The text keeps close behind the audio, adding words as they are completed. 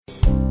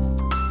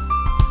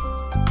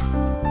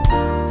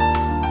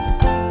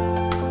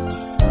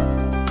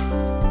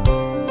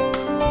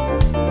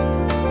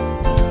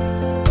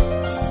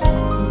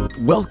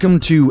Welcome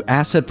to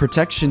Asset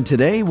Protection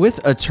Today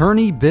with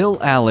Attorney Bill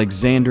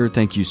Alexander.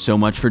 Thank you so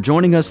much for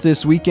joining us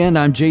this weekend.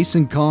 I'm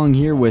Jason Kong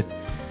here with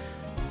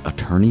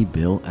Attorney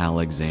Bill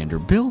Alexander.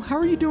 Bill, how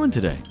are you doing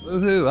today?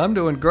 Woohoo, I'm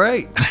doing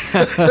great.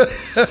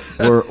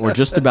 We're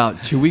just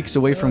about 2 weeks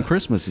away from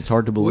Christmas. It's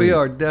hard to believe. We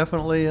are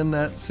definitely in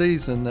that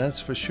season, that's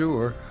for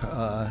sure.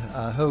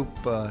 I hope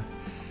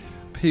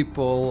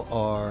people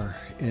are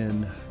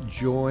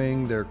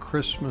enjoying their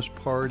Christmas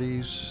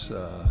parties,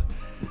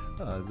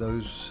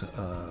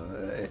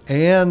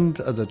 and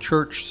the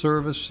church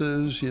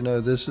services. You know,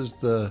 this is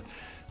the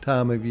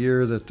time of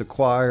year that the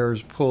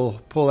choirs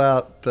pull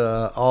out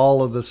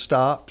all of the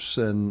stops,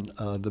 and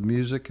the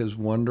music is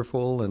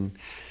wonderful and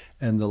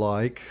the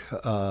like.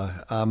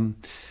 I'm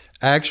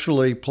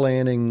actually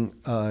planning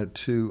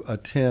to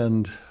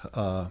attend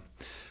a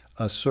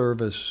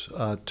service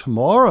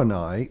tomorrow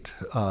night,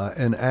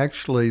 and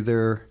actually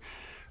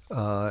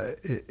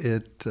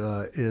it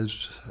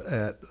is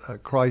at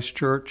Christ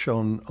Church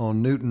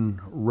on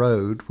Newton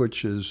Road,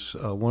 which is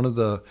one of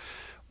the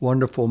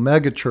wonderful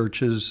mega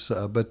churches,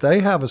 but they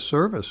have a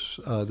service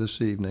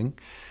this evening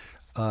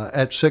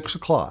at 6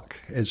 o'clock.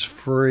 It's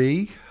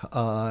free,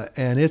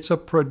 and it's a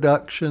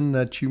production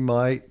that you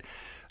might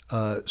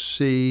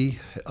see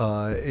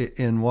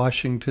in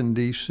Washington,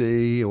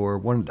 D.C. or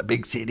one of the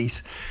big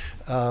cities.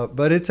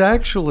 But it's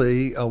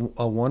actually a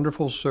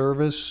wonderful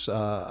service.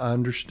 I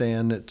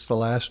understand it's the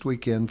last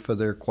weekend for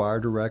their choir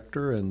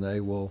director, and they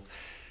will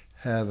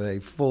have a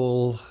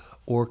full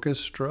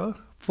orchestra,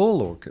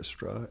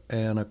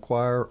 and a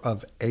choir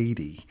of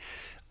 80.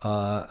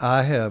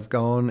 I have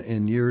gone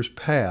in years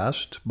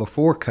past,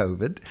 before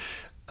COVID,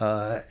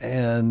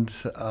 and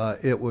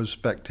it was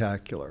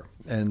spectacular.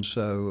 And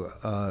so,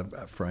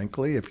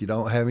 frankly, if you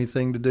don't have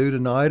anything to do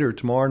tonight or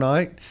tomorrow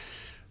night,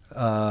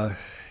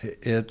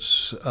 it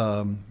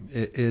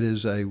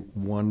is a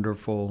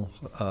wonderful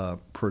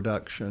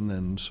production,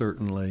 and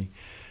certainly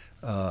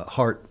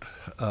heart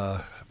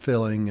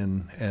filling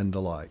and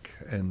the like.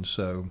 And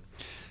so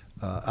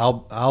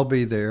I'll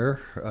be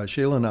there.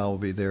 Sheila and I will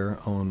be there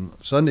on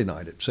Sunday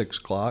night at 6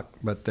 o'clock,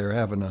 but they're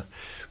having a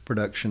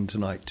production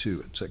tonight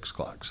too at 6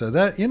 o'clock. So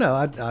that, you know,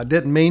 I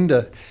didn't mean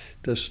to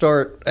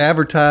start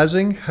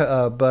advertising,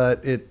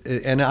 but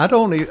and I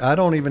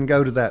don't even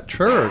go to that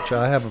church.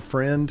 I have a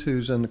friend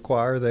who's in the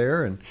choir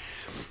there,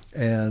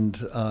 and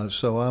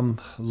so I'm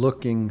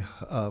looking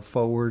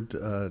forward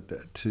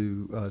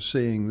to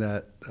seeing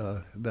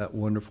that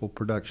wonderful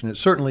production. It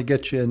certainly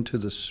gets you into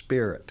the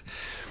spirit.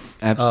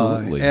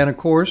 Absolutely. And of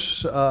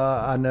course,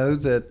 I know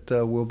that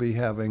we'll be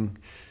having.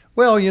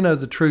 Well, you know,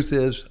 the truth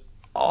is,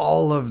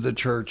 all of the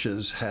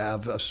churches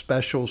have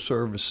special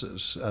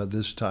services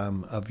this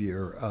time of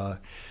year.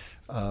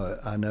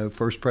 I know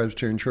First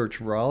Presbyterian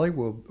Church of Raleigh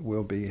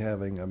will be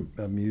having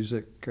a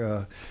music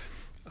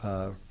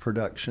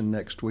production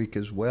next week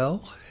as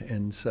well,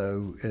 and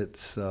so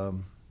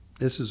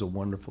this is a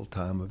wonderful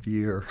time of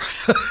year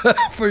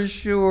for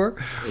sure.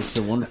 It's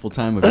a wonderful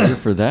time of year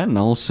for that, and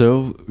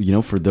also, you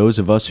know, for those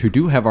of us who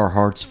do have our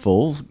hearts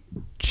full,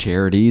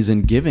 charities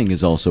and giving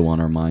is also on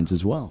our minds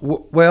as well.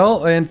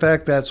 Well, in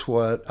fact, that's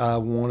what I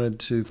wanted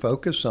to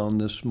focus on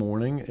this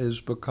morning, is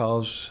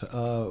because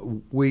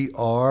we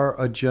are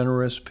a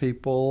generous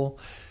people,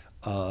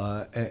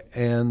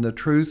 and the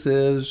truth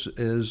is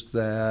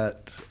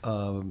that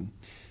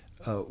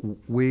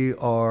we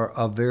are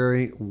a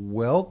very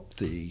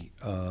wealthy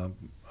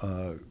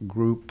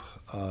group,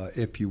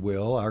 if you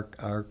will.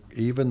 Our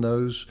even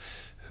those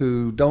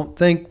who don't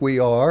think we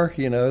are,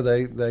 you know,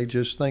 they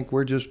just think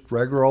we're just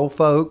regular old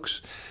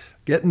folks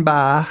getting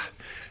by.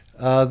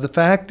 The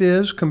fact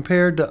is,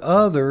 compared to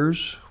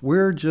others,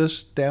 we're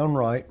just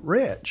downright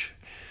rich.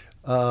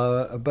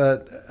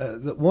 But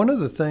one of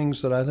the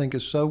things that I think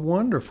is so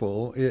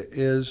wonderful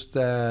is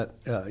that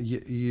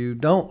you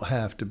don't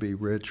have to be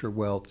rich or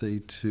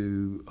wealthy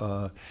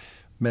to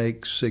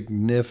make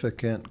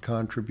significant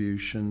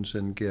contributions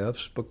and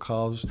gifts,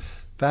 because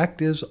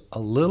fact is, a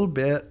little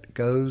bit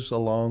goes a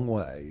long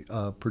way,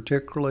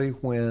 particularly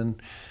when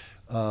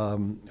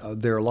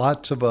there are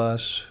lots of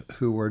us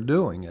who are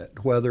doing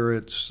it, whether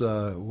it's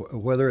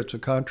a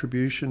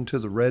contribution to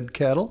the Red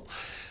Kettle,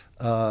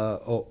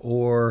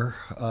 or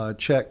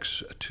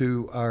checks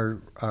to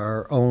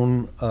our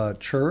own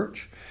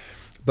church.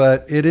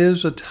 But it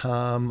is a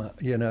time,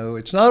 you know,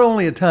 it's not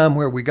only a time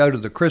where we go to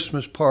the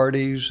Christmas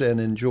parties and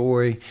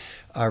enjoy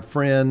our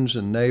friends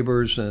and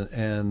neighbors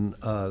and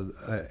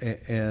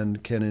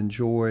can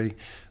enjoy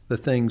the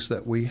things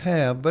that we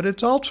have, but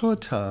it's also a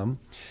time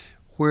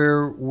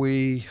where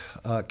we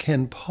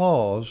can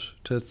pause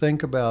to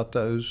think about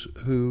those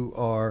who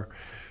are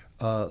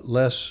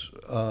less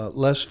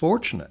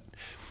fortunate.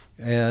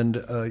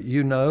 And,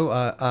 you know,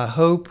 I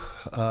hope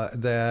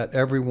that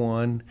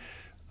everyone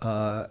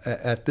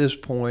at this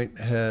point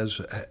has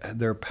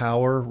their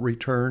power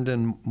returned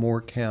in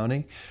Moore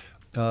County.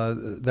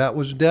 That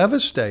was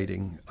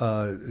devastating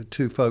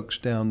to folks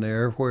down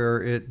there,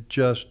 where it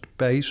just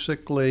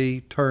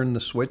basically turned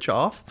the switch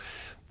off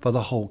for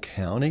the whole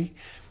county.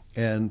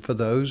 And for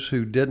those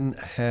who didn't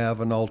have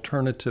an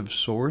alternative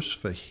source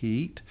for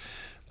heat,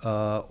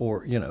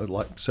 or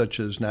like such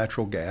as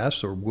natural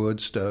gas or wood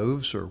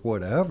stoves or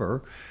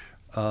whatever,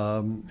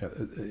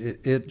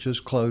 it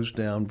just closed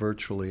down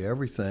virtually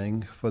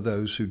everything for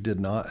those who did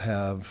not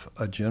have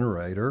a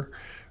generator.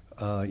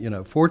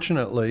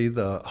 Fortunately,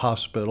 the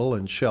hospital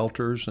and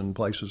shelters and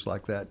places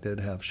like that did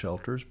have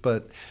shelters.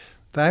 But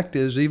fact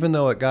is, even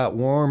though it got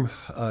warm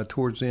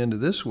towards the end of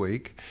this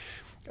week,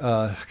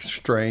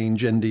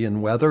 strange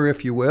Indian weather,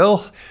 if you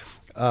will,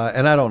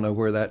 and I don't know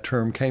where that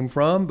term came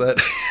from,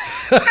 but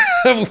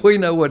we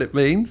know what it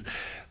means.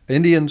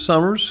 Indian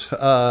summers,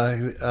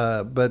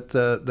 but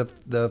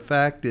the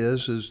fact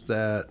is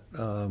that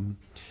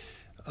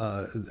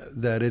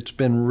that it's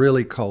been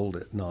really cold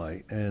at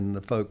night, and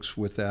the folks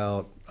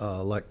without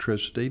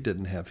electricity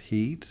didn't have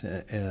heat,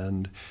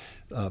 and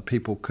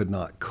people could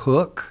not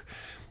cook,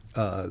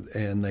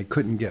 and they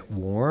couldn't get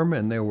warm,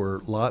 and there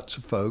were lots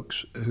of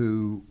folks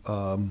who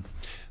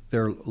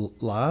their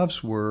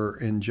lives were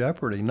in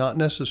jeopardy, not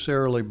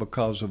necessarily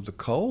because of the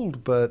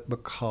cold, but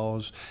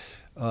because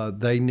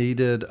they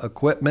needed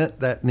equipment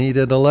that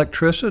needed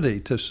electricity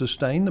to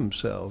sustain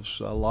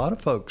themselves. A lot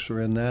of folks are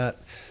in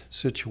that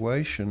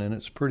situation, and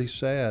it's pretty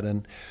sad.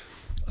 And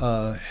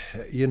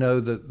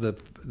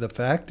the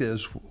fact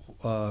is,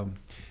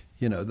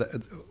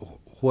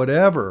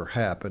 whatever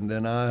happened,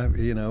 and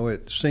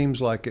it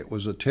seems like it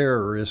was a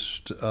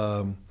terrorist,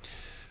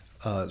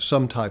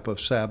 some type of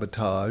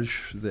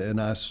sabotage, and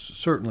I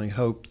certainly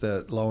hope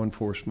that law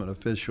enforcement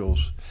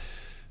officials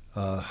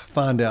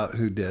find out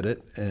who did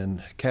it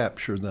and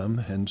capture them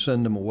and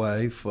send them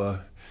away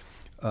for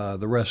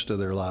the rest of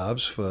their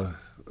lives for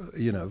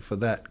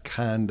that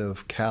kind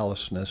of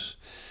callousness.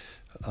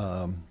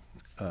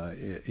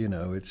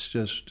 It's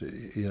just,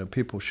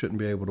 people shouldn't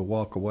be able to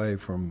walk away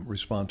from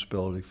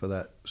responsibility for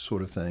that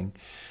sort of thing.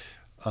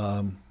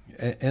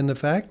 And the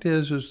fact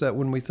is that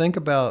when we think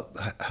about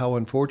how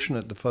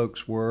unfortunate the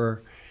folks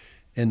were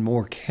in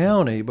Moore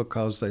County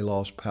because they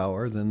lost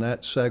power, then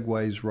that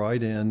segues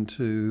right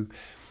into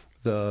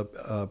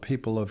the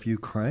people of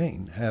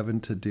Ukraine having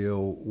to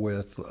deal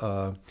with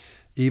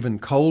even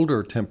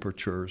colder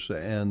temperatures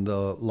and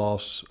the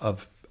loss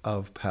of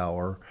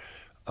power.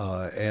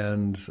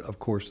 And, of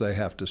course, they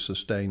have to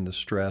sustain the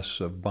stress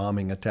of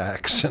bombing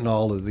attacks and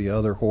all of the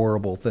other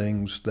horrible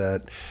things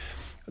that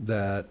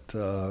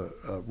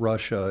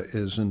Russia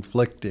is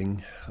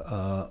inflicting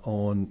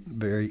on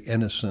very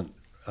innocent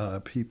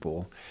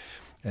people.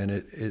 And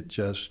it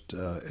just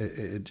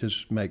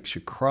makes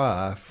you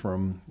cry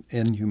from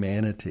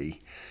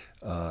inhumanity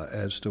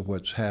as to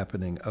what's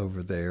happening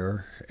over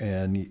there.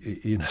 And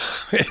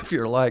if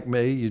you're like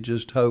me, you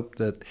just hope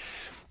that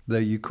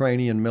the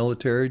Ukrainian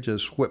military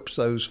just whips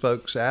those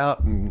folks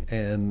out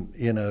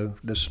and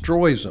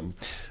destroys them.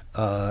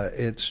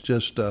 It's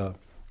just a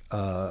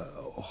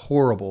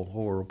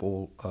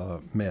horrible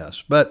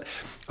mess. But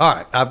all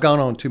right, I've gone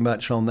on too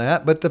much on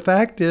that. But the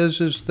fact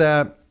is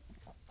that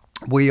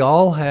we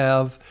all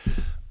have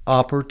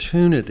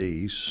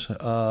opportunities.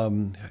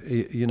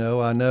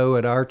 I know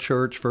at our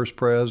church, First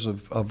Pres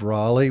of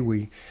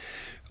Raleigh,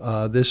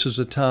 this is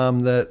a time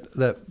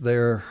that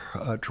they're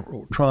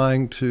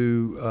trying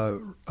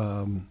to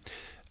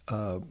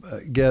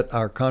get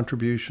our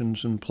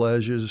contributions and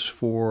pledges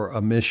for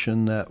a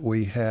mission that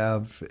we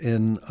have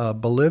in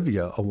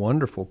Bolivia, a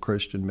wonderful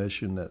Christian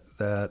mission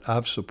that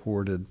I've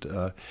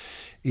supported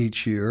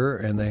each year.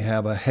 And they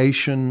have a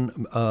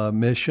Haitian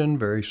mission,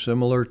 very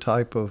similar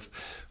type of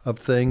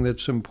thing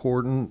that's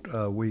important.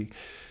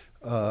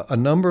 A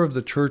number of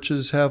the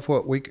churches have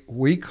what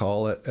we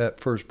call it at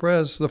First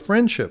Pres the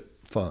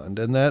Friendship Fund,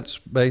 and that's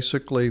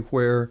basically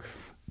where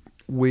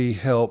we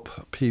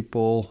help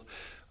people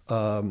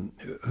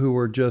who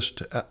are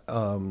just,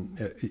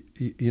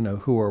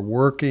 who are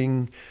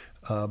working,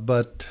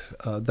 but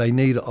they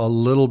need a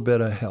little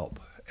bit of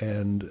help.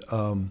 And,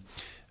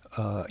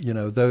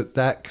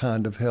 that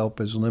kind of help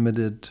is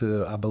limited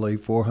to, I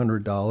believe,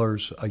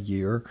 $400 a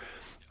year.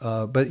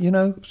 But,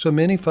 so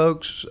many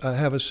folks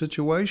have a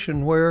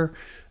situation where,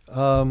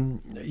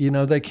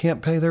 they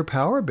can't pay their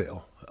power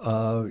bill.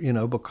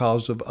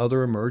 Because of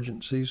other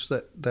emergencies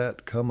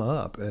that come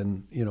up.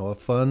 And, a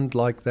fund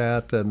like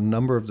that a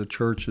number of the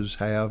churches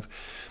have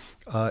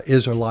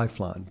is a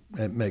lifeline.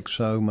 It makes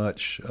so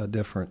much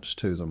difference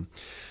to them.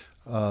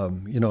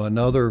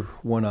 Another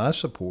one I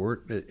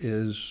support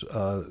is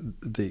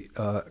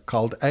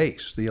called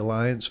ACE, the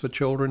Alliance for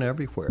Children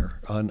Everywhere,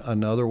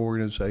 another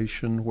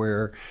organization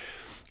where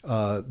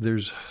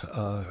there's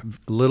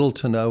little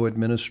to no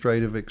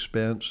administrative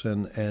expense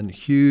and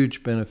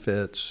huge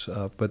benefits,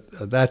 but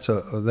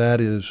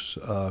that is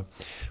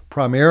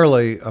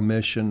primarily a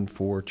mission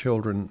for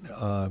children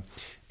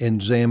in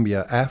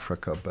Zambia,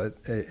 Africa. But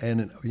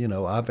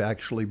I've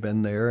actually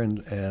been there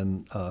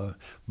and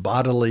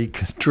bodily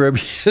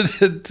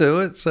contributed to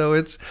it,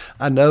 so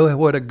I know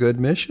what a good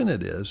mission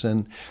it is.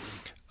 And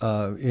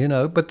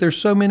But there's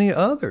so many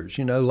others.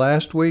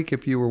 Last week,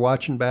 if you were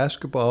watching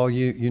basketball,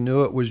 you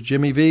knew it was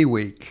Jimmy V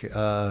week.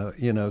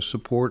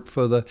 Support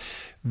for the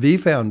V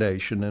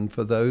Foundation, and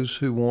for those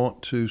who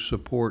want to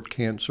support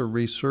cancer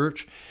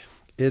research,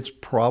 it's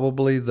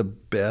probably the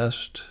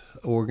best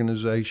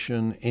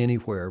organization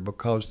anywhere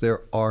because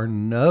there are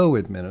no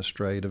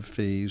administrative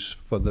fees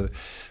for the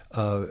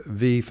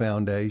V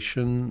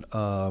Foundation.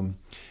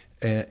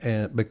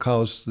 And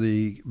because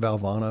the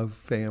Valvano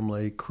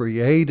family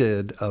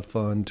created a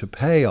fund to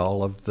pay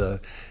all of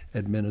the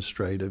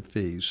administrative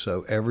fees.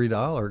 So every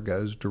dollar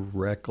goes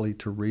directly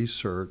to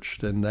research,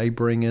 and they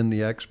bring in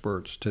the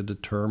experts to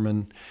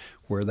determine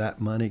where that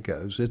money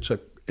goes. It's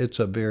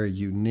a very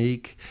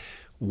unique,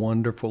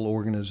 wonderful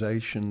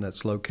organization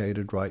that's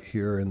located right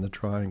here in the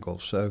Triangle.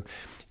 So,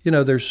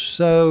 there's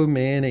so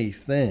many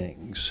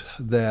things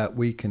that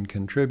we can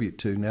contribute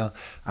to. Now,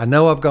 I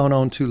know I've gone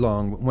on too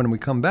long, but when we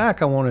come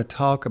back, I want to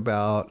talk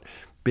about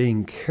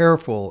being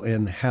careful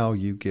in how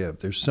you give.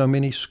 There's so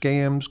many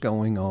scams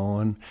going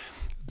on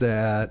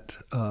that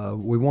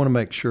we want to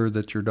make sure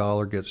that your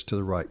dollar gets to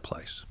the right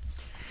place.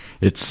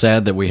 It's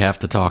sad that we have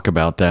to talk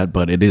about that,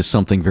 but it is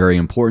something very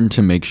important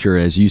to make sure,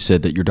 as you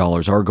said, that your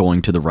dollars are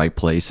going to the right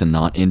place and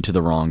not into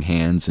the wrong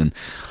hands, and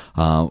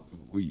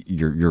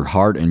your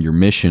heart and your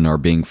mission are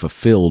being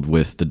fulfilled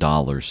with the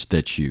dollars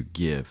that you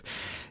give.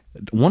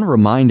 I want to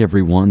remind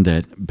everyone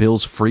that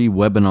Bill's free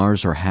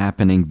webinars are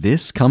happening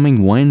this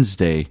coming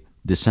Wednesday,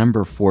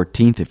 December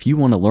 14th. If you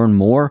want to learn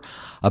more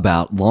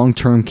about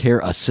long-term care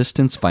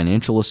assistance,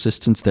 financial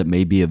assistance that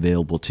may be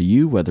available to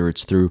you, whether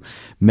it's through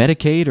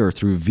Medicaid or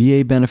through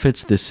VA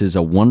benefits, this is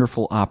a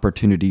wonderful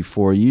opportunity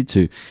for you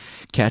to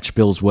catch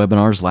Bill's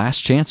webinars.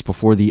 Last chance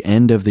before the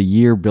end of the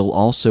year. Bill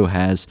also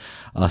has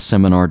a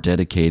seminar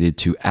dedicated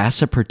to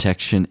asset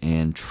protection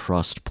and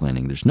trust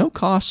planning. There's no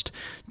cost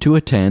to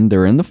attend.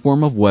 They're in the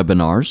form of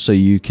webinars, so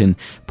you can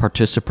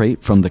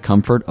participate from the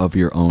comfort of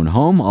your own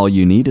home. All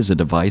you need is a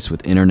device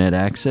with internet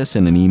access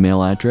and an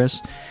email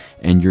address,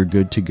 and you're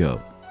good to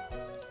go.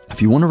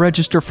 If you want to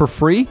register for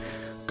free,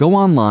 go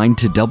online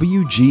to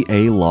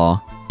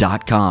WGALaw.com.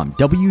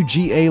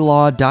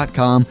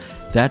 WGALaw.com.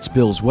 That's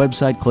Bill's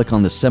website. Click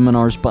on the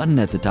seminars button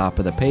at the top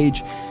of the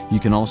page. You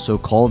can also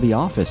call the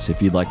office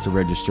if you'd like to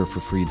register for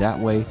free that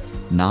way.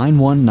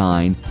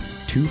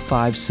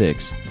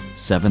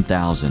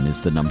 919-256-7000 is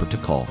the number to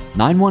call.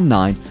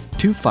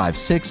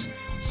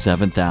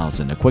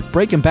 919-256-7000. A quick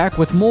break and back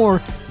with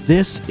more.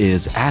 This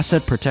is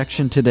Asset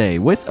Protection Today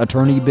with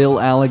Attorney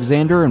Bill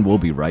Alexander, and we'll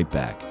be right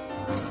back.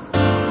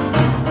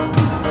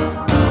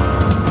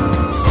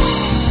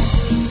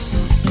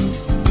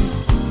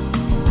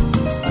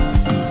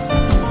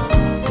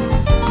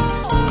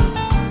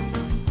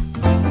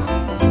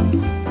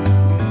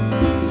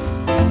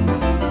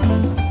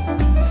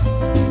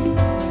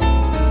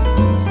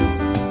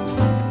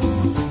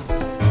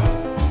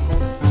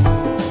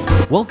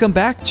 Welcome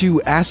back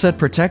to Asset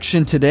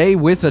Protection Today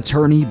with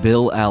Attorney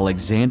Bill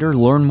Alexander.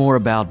 Learn more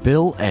about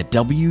Bill at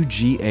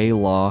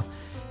WGALaw.com.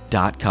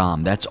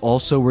 That's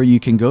also where you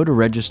can go to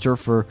register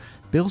for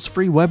Bill's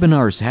free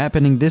webinars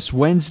happening this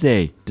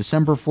Wednesday,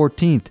 December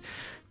 14th.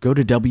 Go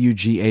to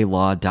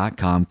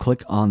WGALaw.com,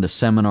 click on the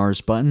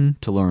seminars button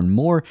to learn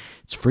more.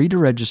 It's free to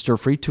register,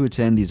 free to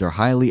attend. These are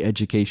highly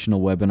educational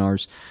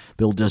webinars.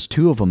 Bill does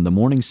two of them. The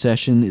morning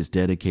session is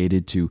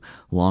dedicated to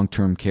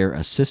long-term care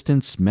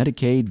assistance,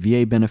 Medicaid,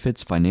 VA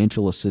benefits,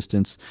 financial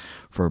assistance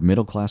for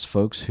middle-class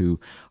folks who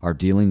are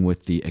dealing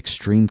with the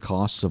extreme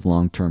costs of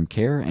long-term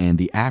care. And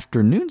the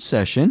afternoon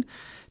session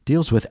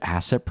deals with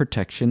asset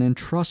protection and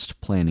trust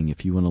planning.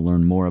 If you want to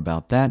learn more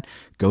about that,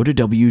 go to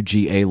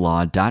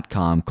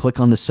WGALaw.com,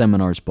 click on the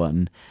seminars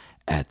button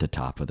at the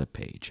top of the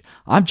page.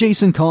 I'm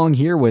Jason Kong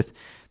here with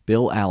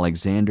Bill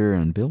Alexander.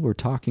 And Bill, we're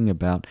talking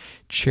about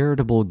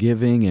charitable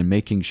giving and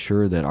making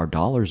sure that our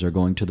dollars are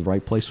going to the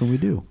right place when we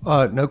do.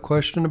 No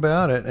question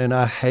about it. And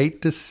I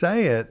hate to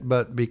say it,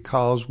 but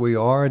because we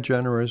are a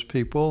generous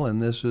people, and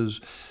this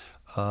is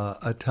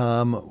a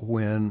time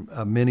when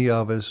many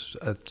of us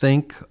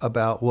think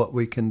about what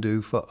we can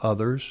do for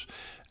others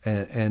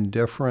and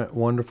different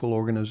wonderful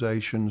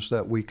organizations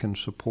that we can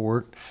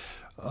support.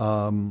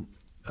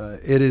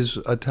 It is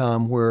a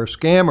time where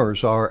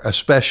scammers are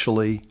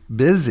especially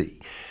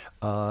busy.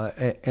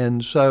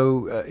 And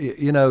so,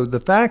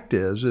 the fact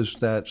is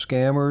that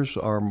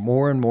scammers are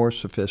more and more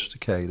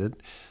sophisticated.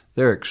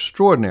 They're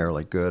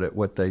extraordinarily good at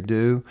what they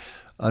do,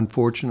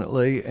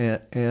 unfortunately,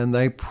 and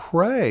they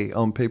prey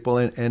on people.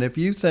 And if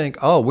you think,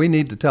 oh, we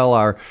need to tell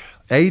our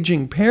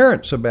aging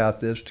parents about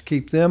this to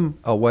keep them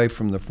away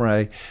from the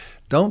fray,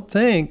 don't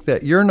think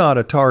that you're not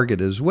a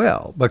target as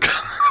well, because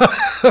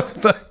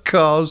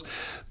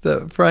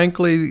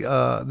frankly,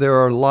 there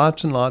are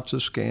lots and lots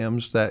of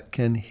scams that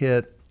can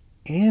hit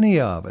any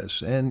of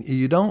us, and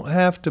you don't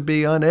have to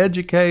be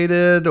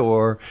uneducated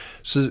or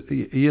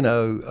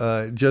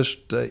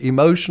just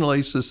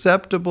emotionally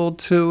susceptible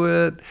to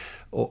it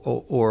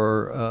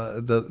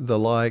or the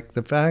like.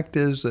 The fact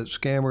is that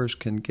scammers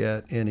can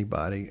get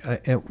anybody.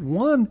 And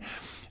one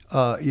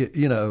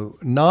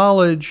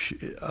knowledge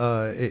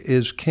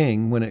is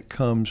king when it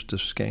comes to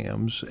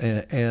scams,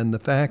 and the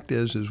fact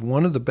is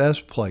one of the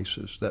best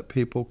places that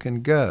people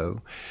can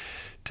go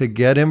to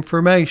get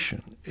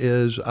information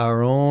is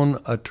our own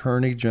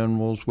Attorney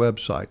General's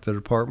website, the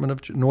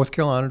North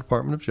Carolina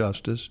Department of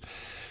Justice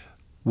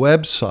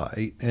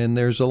website, and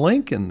there's a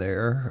link in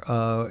there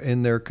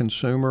in their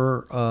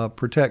Consumer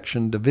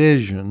Protection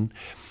Division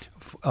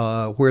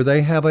where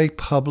they have a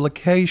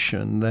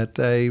publication that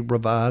they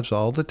revise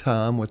all the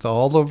time with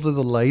all of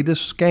the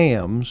latest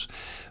scams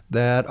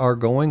that are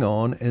going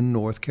on in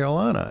North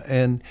Carolina.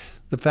 And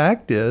the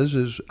fact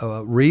is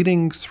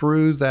reading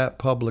through that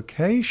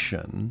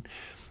publication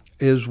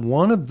is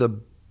one of the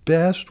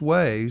best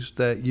ways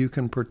that you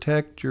can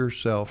protect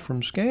yourself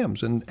from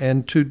scams,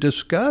 and to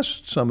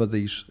discuss some of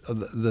the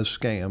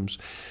scams.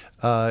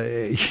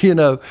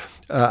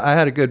 I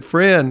had a good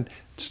friend,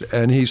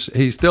 and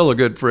he's still a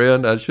good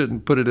friend. I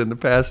shouldn't put it in the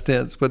past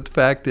tense, but the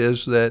fact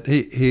is that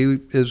he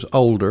is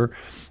older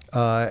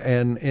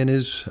and in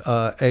his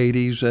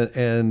 80s,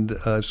 and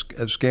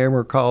a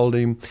scammer called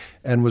him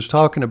and was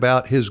talking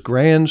about his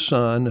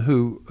grandson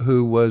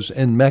who was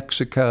in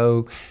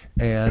Mexico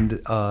and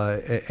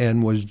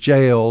was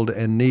jailed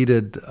and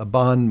needed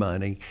bond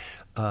money.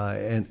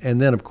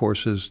 And then, of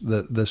course,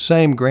 the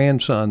same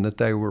grandson that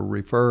they were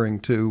referring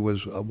to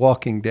was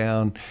walking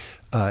down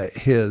the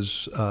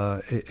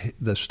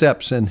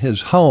steps in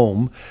his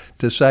home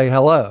to say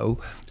hello.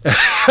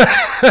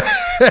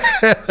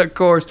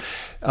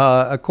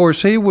 Of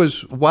course, he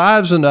was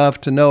wise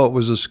enough to know it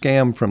was a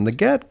scam from the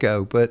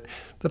get-go. But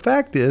the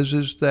fact is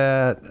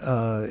that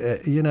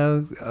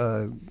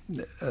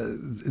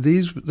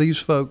these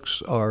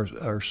folks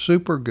are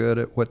super good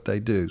at what they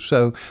do.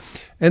 So,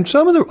 and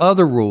some of the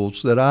other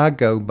rules that I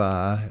go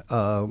by,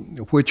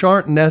 which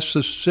aren't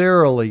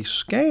necessarily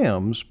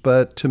scams,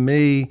 but to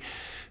me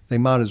they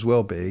might as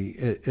well be,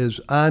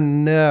 is I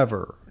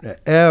never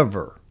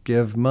ever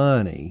give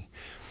money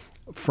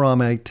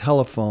from a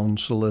telephone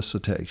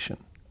solicitation,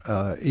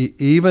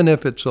 even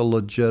if it's a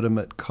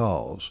legitimate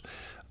cause,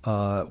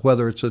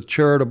 whether it's a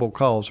charitable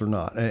cause or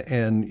not.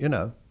 And,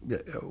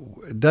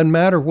 it doesn't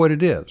matter what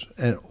it is.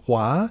 And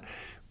why?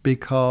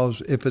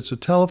 Because if it's a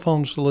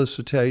telephone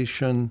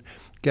solicitation,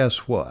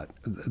 guess what?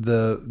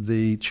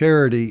 The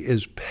charity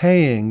is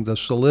paying the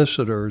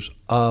solicitors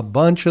a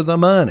bunch of the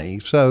money.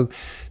 So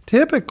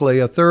typically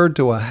a third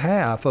to a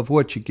half of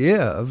what you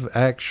give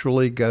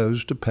actually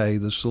goes to pay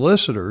the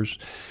solicitors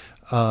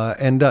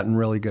and doesn't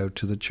really go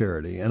to the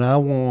charity. And I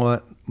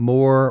want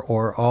more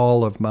or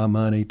all of my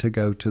money to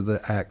go to the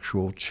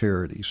actual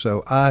charity.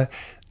 So I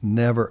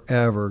never,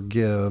 ever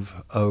give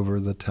over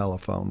the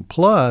telephone.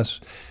 Plus,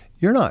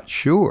 you're not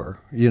sure.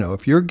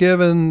 If you're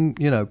given,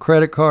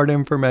 credit card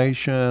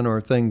information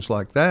or things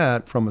like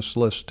that from a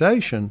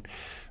solicitation,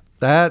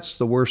 that's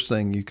the worst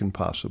thing you can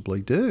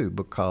possibly do,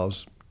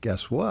 because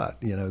guess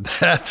what?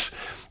 That's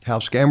how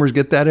scammers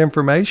get that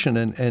information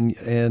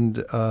and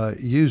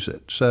use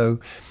it. So,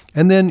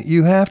 and then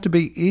you have to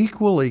be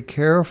equally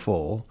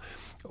careful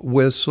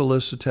with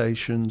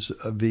solicitations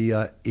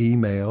via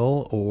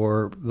email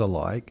or the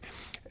like.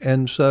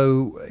 And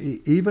so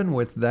even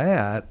with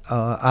that,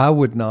 I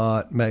would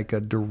not make a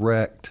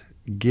direct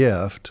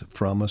gift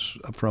from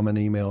an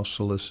email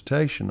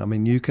solicitation. I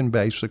mean, you can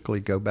basically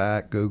go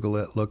back, Google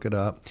it, look it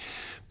up.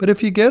 But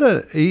if you get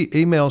an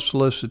email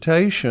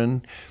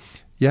solicitation,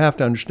 you have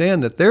to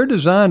understand that they're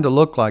designed to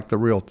look like the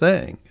real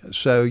thing.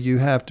 So you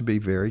have to be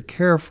very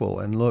careful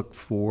and look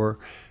for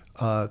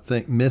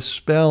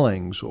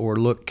misspellings, or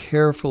look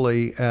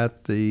carefully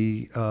at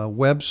the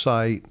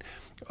website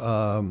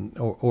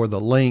or the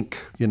link,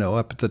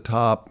 up at the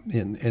top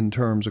in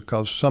terms of,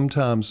 because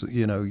sometimes,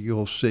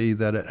 you'll see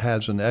that it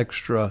has an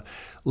extra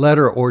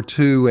letter or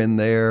two in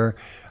there,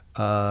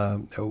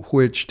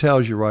 which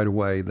tells you right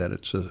away that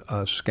it's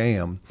a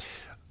scam.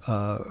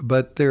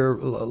 But there are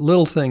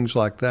little things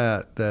like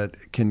that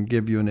can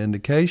give you an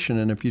indication.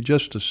 And if you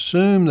just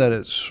assume that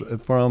it's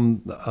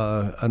from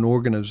an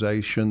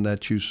organization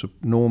that you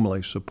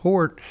normally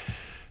support,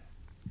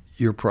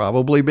 you're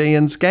probably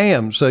being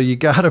scammed. So you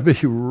got to be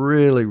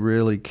really,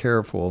 really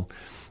careful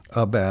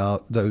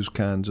about those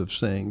kinds of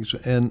things.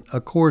 And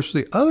of course,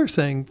 the other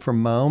thing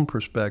from my own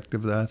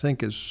perspective that I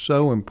think is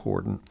so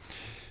important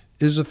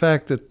is the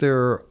fact that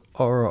there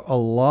are a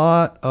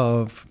lot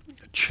of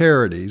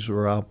charities,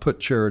 or I'll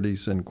put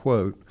charities in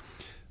quote,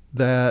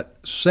 that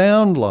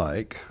sound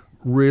like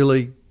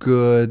really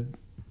good,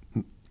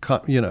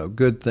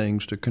 good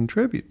things to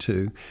contribute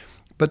to.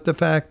 But the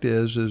fact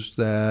is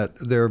that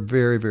there are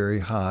very, very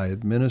high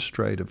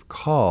administrative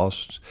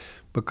costs,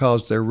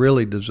 because they're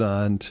really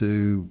designed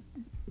to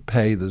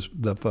pay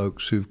the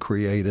folks who've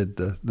created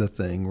the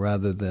thing,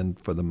 rather than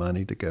for the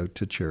money to go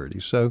to charity.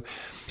 So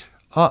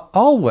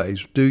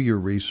always do your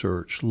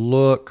research.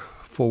 Look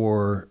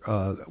for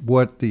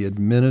what the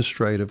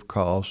administrative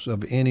costs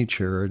of any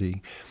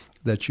charity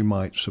that you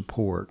might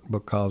support,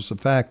 because the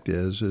fact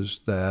is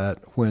that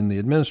when the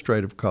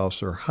administrative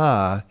costs are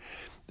high,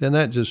 then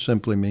that just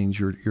simply means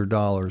your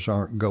dollars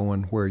aren't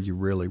going where you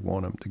really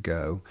want them to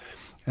go.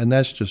 And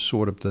that's just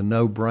sort of the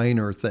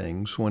no-brainer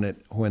things when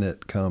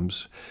it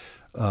comes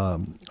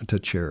to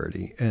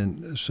charity.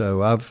 And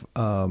so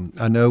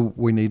I know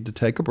we need to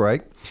take a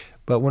break,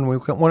 but when we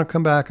want to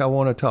come back, I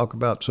want to talk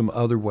about some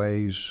other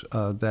ways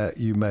that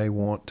you may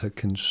want to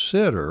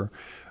consider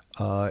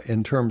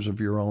in terms of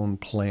your own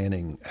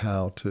planning,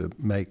 how to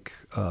make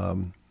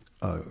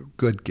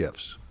good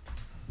gifts.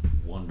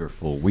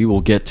 Wonderful. We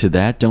will get to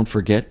that. Don't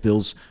forget,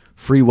 Bill's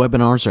free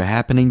webinars are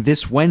happening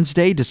this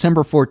Wednesday,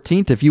 December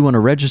 14th. If you want to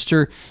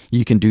register,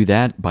 you can do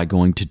that by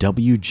going to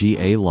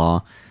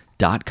wgalaw.com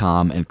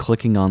and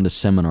clicking on the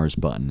seminars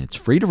button. It's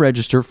free to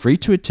register, free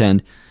to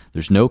attend.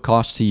 There's no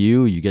cost to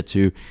you. You get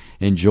to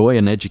enjoy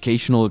an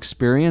educational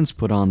experience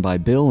put on by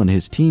Bill and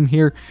his team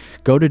here.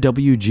 Go to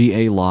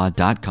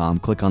wgalaw.com,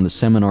 click on the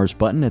seminars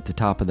button at the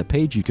top of the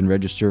page. You can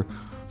register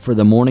for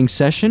the morning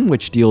session,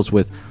 which deals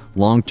with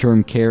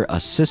long-term care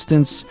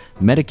assistance,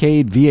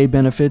 Medicaid, VA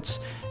benefits,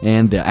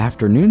 and the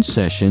afternoon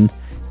session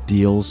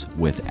deals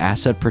with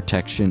asset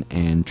protection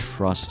and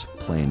trust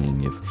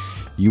planning. If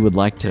you would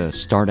like to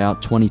start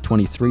out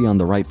 2023 on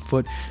the right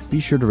foot, be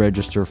sure to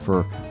register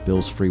for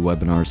Bill's free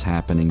webinars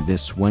happening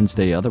this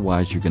Wednesday.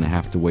 Otherwise, you're going to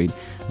have to wait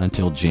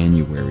until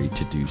January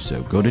to do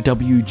so. Go to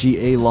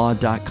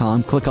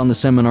wgalaw.com, click on the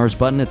seminars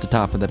button at the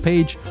top of the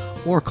page,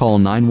 or call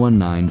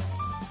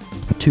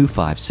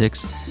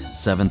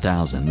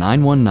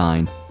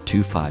 919-256-7000.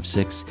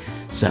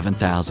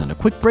 919-256-7000. A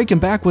quick break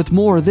and back with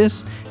more.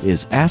 This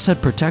is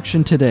Asset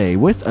Protection Today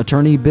with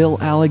attorney Bill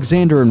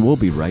Alexander, and we'll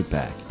be right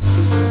back.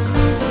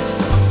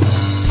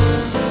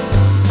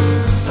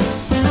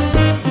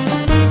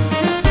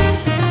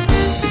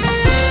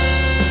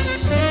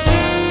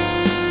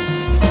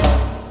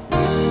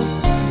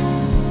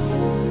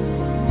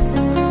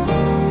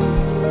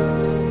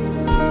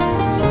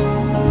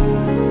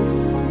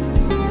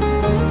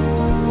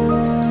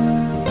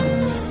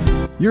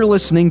 You're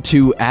listening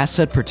to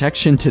Asset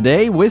Protection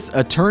Today with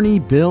attorney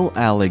Bill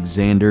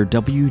Alexander.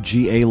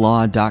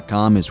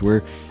 WGAlaw.com is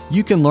where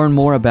you can learn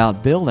more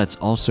about Bill. That's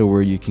also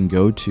where you can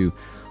go to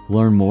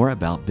learn more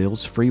about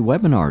Bill's free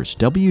webinars.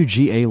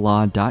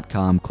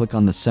 WGAlaw.com. Click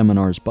on the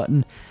seminars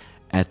button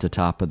at the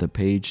top of the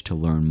page to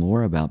learn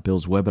more about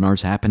Bill's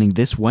webinars happening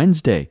this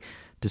Wednesday,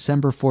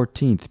 December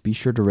 14th. Be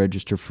sure to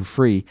register for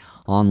free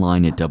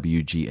online at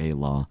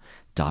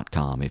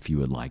WGAlaw.com if you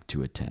would like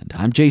to attend.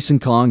 I'm Jason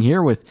Kong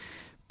here with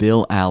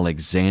Bill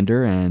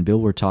Alexander. And Bill,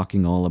 we're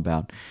talking all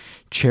about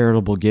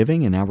charitable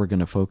giving, and now we're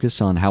going to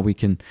focus on how we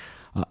can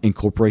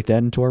incorporate that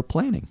into our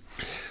planning.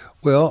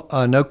 Well,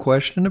 no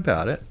question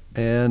about it.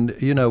 And,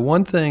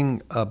 one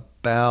thing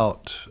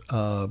about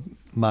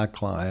my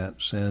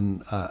clients,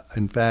 and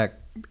in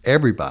fact,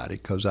 everybody,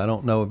 because I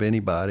don't know of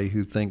anybody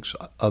who thinks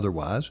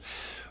otherwise,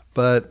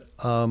 but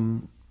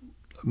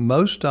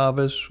most of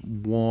us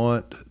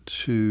want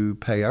to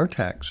pay our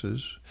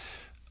taxes.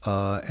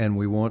 And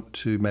we want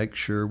to make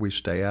sure we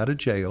stay out of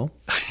jail.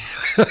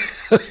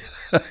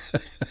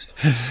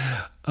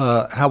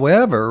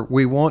 However,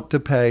 we want to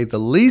pay the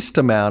least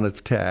amount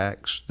of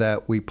tax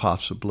that we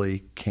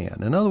possibly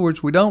can. In other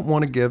words, we don't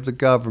want to give the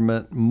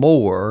government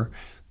more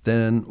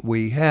than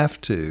we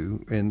have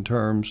to in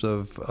terms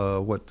of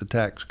what the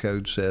tax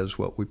code says,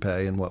 what we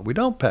pay and what we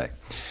don't pay.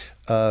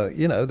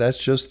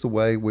 That's just the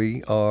way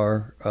we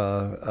are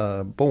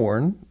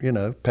born,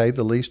 pay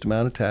the least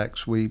amount of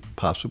tax we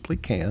possibly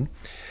can.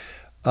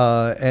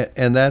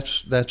 And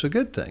that's a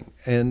good thing.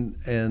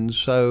 And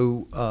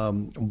so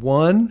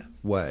one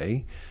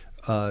way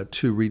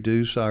to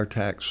reduce our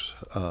tax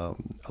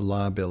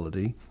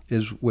liability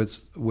is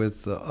with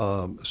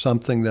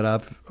something that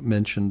I've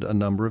mentioned a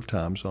number of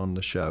times on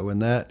the show, and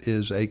that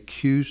is a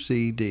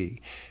QCD,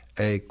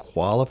 a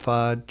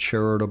Qualified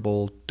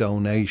Charitable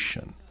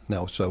Donation.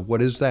 Now, so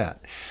what is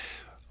that?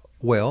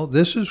 Well,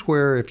 this is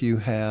where if you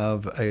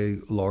have a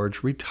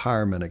large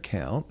retirement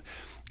account,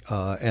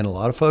 and a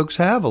lot of folks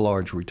have a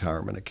large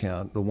retirement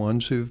account. The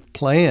ones who've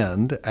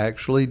planned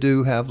actually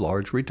do have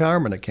large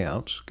retirement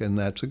accounts, and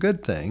that's a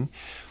good thing.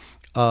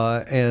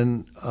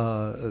 And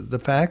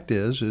the fact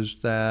is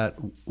that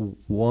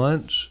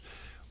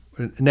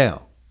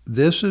now,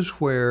 this is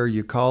where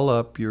you call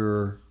up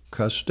your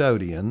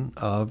custodian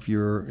of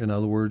your, in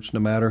other words, no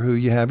matter who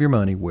you have your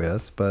money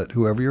with, but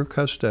whoever your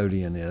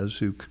custodian is,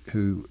 who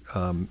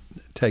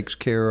takes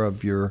care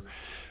of your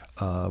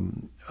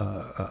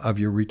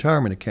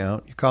retirement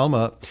account. You call them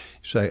up, you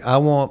say, I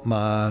want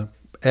my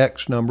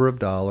X number of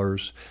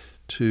dollars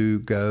to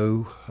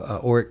go,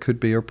 or it could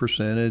be a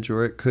percentage,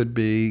 or it could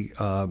be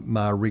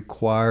my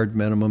required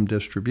minimum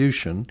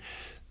distribution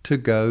to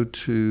go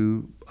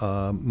to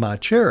my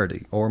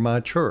charity or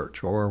my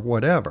church or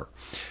whatever.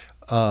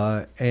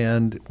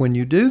 And when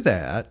you do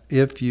that,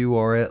 if you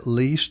are at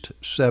least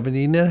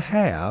 70 and a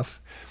half,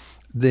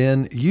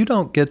 then you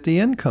don't get the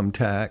income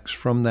tax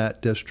from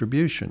that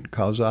distribution,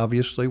 because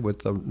obviously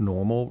with the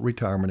normal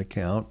retirement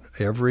account,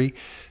 every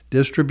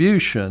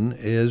distribution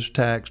is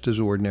taxed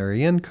as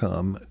ordinary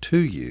income to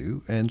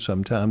you, and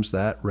sometimes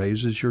that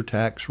raises your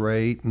tax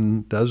rate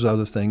and does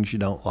other things you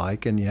don't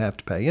like, and you have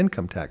to pay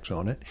income tax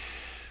on it.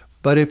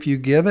 But if you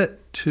give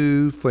it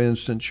to, for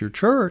instance, your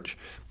church,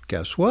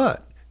 guess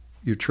what?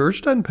 Your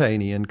church doesn't pay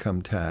any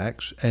income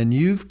tax, and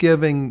you've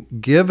given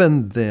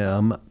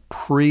them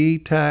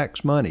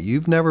pre-tax money.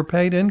 You've never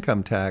paid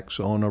income tax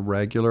on a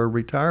regular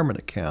retirement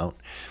account,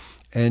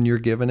 and you're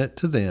giving it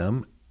to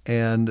them.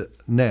 And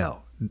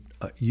now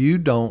you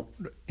don't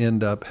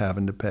end up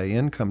having to pay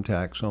income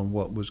tax on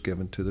what was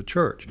given to the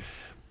church.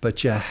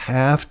 But you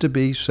have to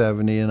be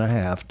 70 and a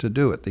half to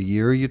do it, the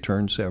year you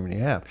turn 70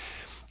 and a half.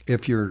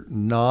 If you're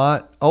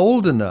not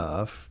old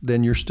enough,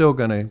 then you're still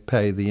going to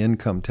pay the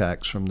income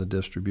tax from the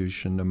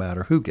distribution no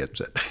matter who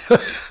gets it.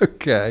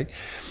 Okay.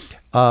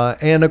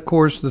 And of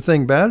course, the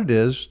thing about it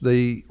is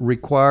the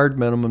required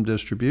minimum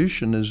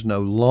distribution is no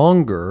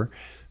longer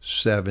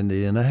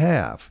 70 and a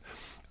half.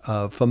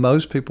 For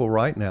most people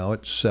right now,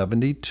 it's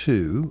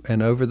 72,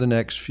 and over the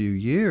next few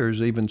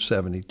years, even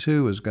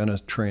 72 is going to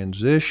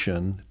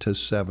transition to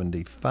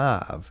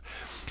 75.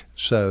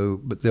 So,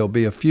 but there'll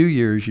be a few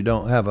years you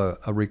don't have a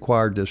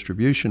required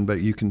distribution, but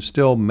you can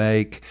still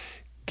make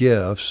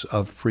gifts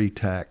of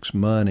pre-tax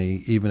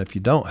money even if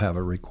you don't have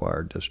a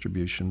required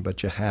distribution,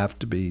 but you have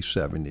to be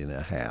 70 and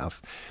a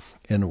half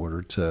in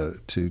order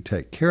to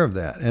take care of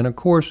that. And of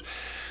course,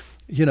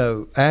 you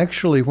know,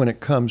 actually when it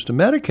comes to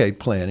Medicaid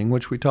planning,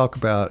 which we talk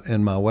about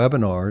in my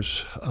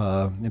webinars,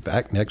 in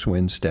fact, next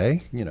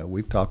Wednesday, you know,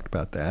 we've talked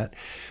about that,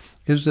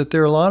 is that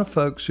there are a lot of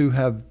folks who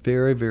have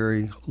very,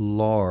 very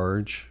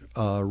large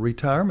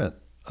retirement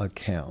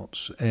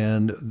accounts,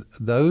 and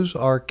those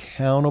are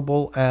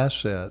countable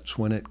assets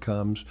when it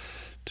comes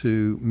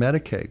to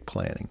Medicaid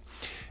planning.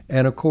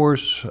 And of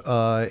course,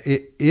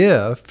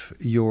 if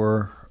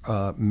you're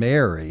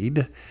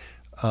married,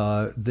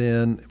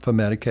 then for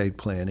Medicaid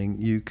planning,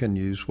 you can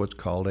use what's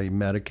called a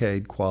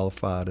Medicaid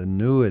qualified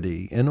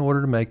annuity in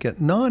order to make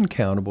it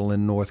non-countable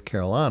in North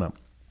Carolina.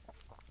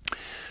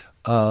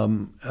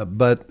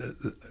 But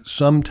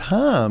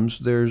sometimes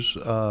there's,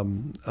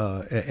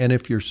 and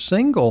if you're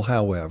single,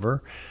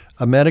 however,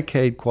 a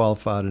Medicaid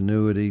qualified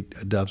annuity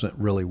doesn't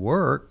really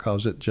work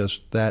because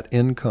that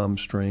income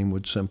stream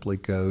would simply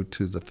go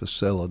to the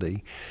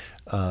facility.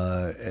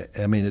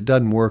 I mean, it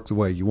doesn't work the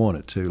way you want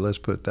it to. Let's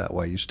put it that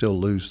way. You still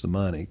lose the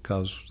money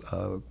because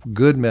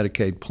good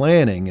Medicaid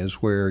planning is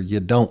where you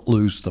don't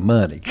lose the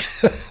money.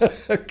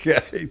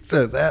 Okay,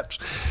 so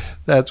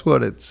that's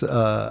what it's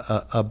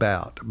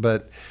about.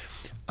 But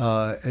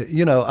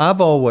you know,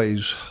 I've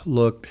always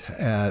looked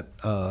at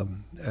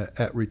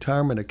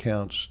retirement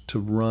accounts to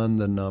run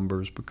the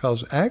numbers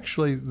because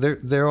actually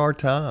there are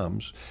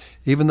times,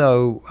 even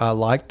though I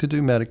like to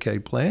do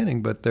Medicaid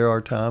planning, but there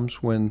are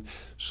times when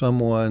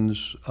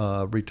someone's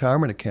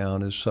retirement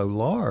account is so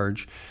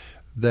large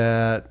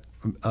that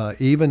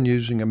even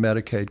using a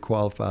Medicaid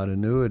qualified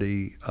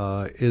annuity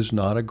is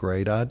not a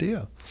great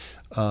idea.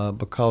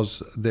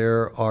 Because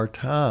there are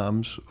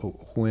times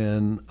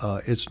when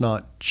it's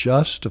not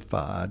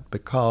justified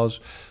because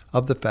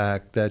of the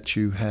fact that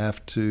you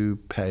have to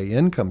pay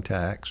income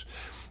tax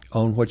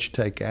on what you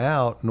take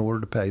out in order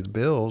to pay the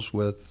bills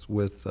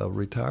with a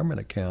retirement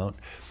account.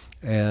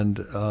 And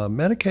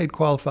Medicaid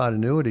qualified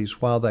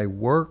annuities, while they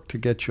work to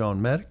get you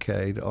on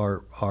Medicaid,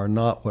 are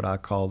not what I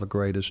call the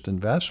greatest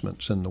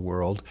investments in the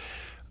world.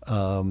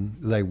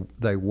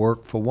 They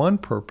work for one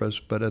purpose,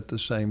 but at the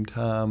same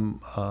time,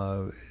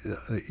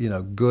 you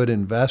know, good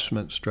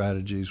investment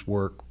strategies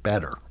work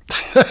better.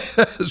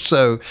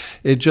 So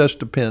it just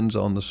depends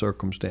on the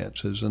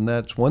circumstances, and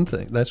that's one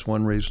thing. That's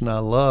one reason I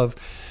love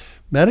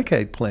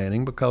Medicaid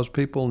planning, because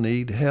people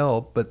need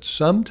help, but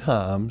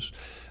sometimes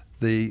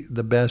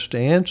the best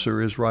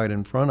answer is right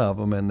in front of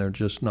them, and they're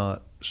just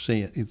not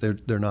seeing.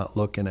 They're not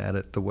looking at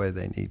it the way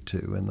they need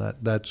to, and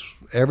that's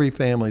every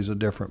family's a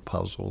different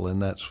puzzle,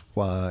 and that's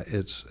why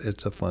it's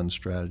a fun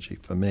strategy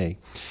for me.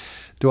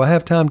 Do I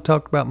have time to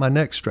talk about my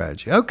next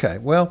strategy? Okay,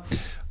 well,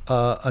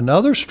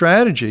 another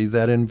strategy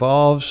that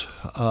involves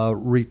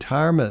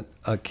retirement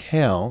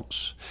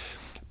accounts,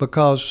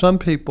 because some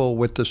people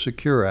with the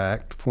Secure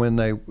Act, when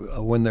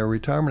their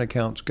retirement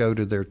accounts go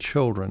to their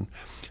children,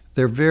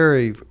 they're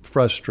very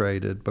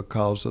frustrated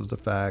because of the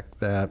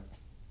fact that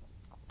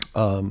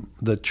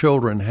the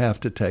children have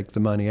to take the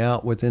money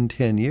out within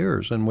 10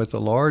 years. And with a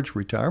large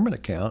retirement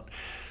account,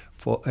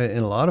 in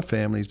a lot of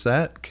families,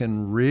 that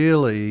can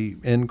really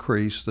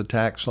increase the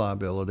tax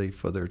liability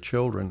for their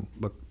children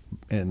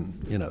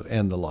and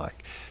the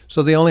like.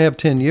 So they only have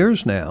 10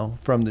 years now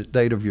from the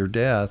date of your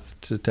death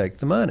to take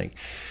the money.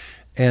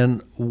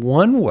 And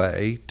one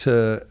way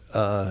to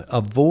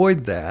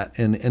avoid that,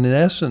 and in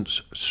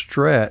essence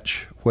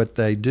stretch what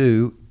they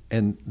do,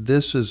 and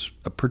this is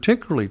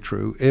particularly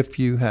true if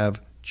you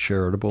have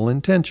charitable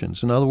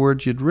intentions. In other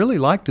words, you'd really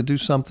like to do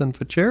something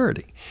for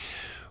charity.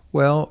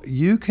 Well,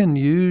 you can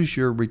use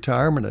your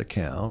retirement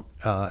account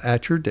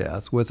at your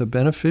death with a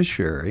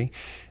beneficiary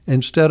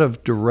instead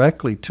of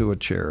directly to a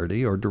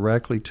charity or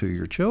directly to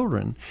your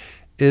children,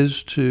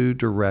 is to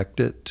direct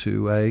it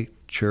to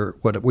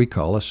what we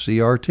call a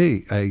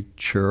CRT, a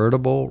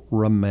charitable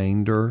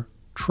remainder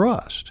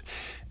trust.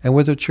 And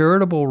with a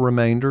charitable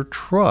remainder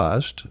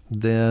trust,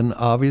 then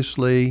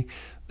obviously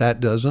that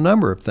does a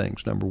number of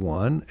things. Number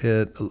one,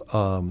 it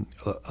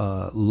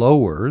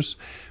lowers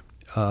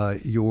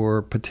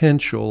your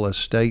potential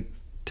estate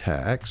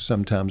tax.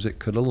 Sometimes it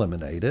could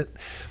eliminate it.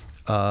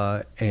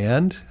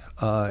 And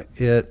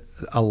it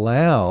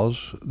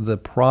allows the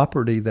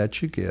property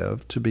that you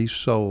give to be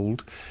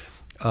sold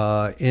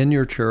in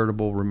your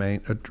charitable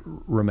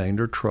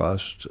remainder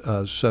trust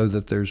so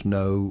that there's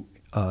no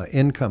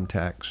income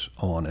tax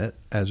on it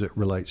as it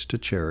relates to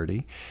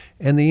charity.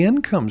 And the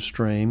income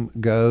stream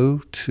go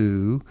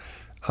to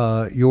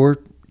your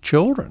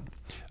children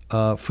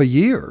for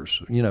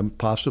years,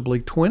 possibly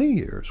 20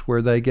 years,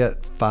 where they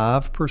get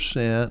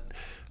 5%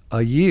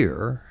 a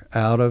year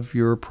out of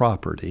your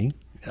property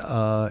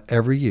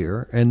every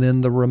year, and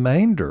then the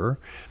remainder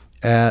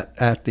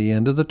at the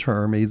end of the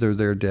term, either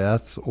their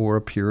death or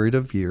a period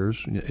of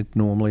years,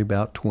 normally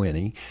about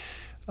 20,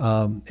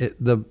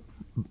 the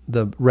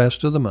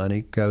rest of the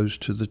money goes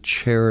to the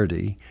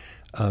charity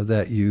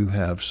that you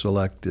have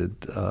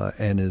selected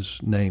and is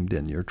named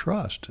in your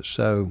trust.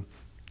 So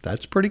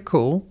that's a pretty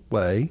cool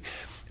way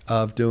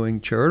of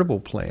doing charitable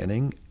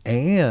planning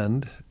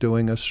and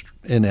doing,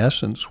 in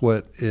essence,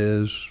 what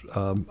is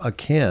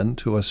akin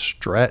to a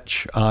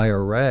stretch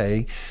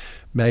IRA,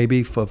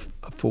 maybe for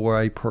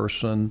a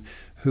person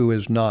who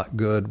is not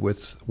good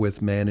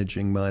with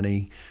managing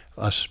money,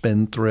 a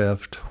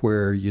spendthrift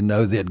where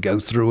they'd go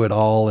through it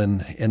all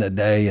in a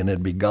day and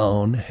it'd be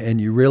gone,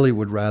 and you really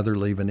would rather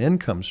leave an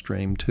income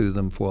stream to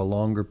them for a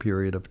longer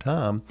period of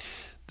time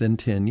than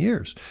 10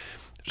 years.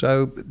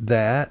 So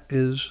that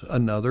is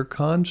another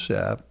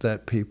concept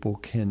that people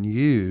can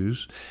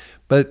use,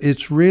 but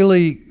it's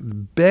really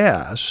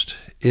best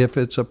if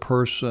it's a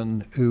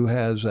person who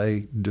has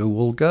a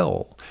dual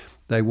goal.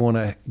 They want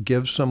to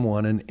give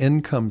someone an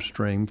income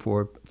stream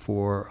for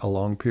a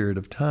long period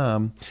of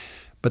time,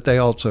 but they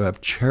also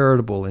have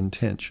charitable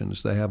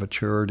intentions. They have a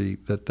charity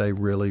that they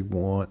really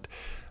want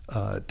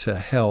to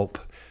help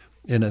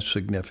in a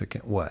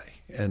significant way.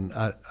 And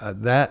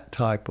that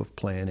type of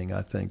planning,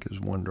 I think, is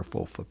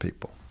wonderful for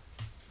people.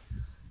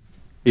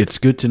 It's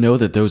good to know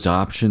that those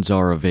options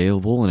are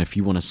available. And if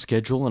you want to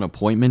schedule an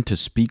appointment to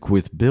speak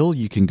with Bill,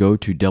 you can go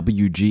to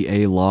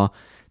WGALaw.com.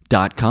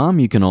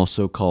 You can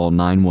also call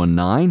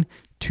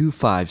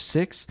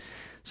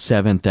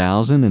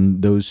 919-256-7000.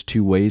 And those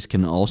two ways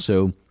can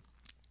also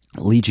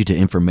lead you to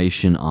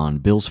information on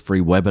Bill's free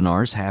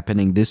webinars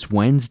happening this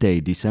Wednesday,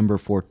 December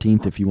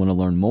 14th, if you want to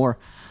learn more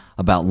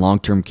about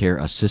long-term care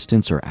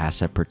assistance or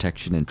asset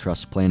protection and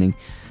trust planning.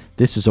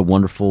 This is a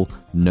wonderful,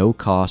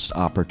 no-cost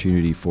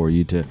opportunity for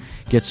you to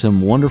get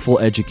some wonderful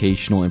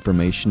educational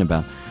information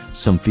about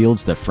some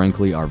fields that,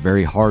 frankly, are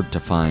very hard to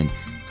find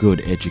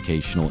good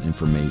educational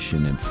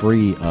information and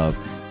free of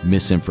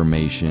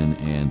misinformation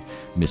and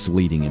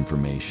misleading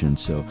information.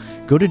 So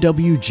go to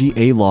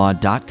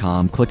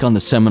WGALaw.com, click on the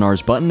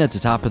seminars button at the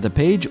top of the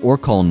page, or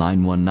call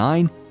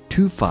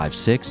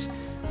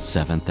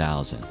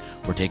 919-256-7000.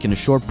 We're taking a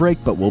short break,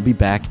 but we'll be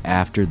back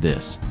after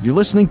this. You're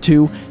listening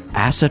to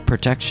Asset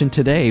Protection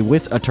Today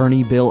with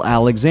attorney Bill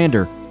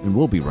Alexander, and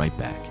we'll be right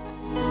back.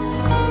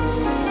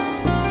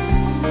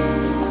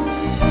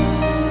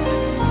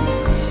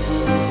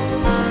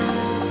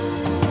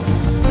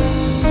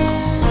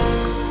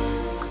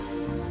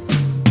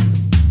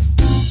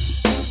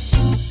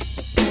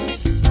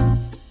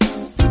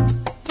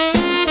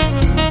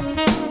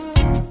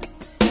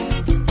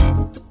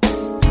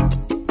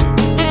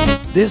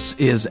 This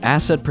is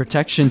Asset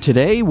Protection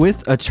Today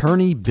with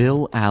attorney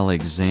Bill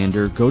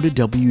Alexander. Go to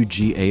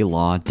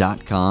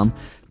WGALaw.com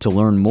to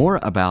learn more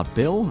about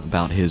Bill,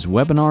 about his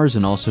webinars,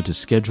 and also to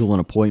schedule an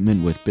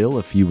appointment with Bill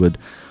if you would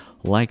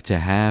like to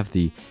have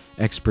the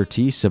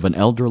expertise of an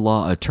elder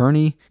law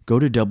attorney. Go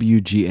to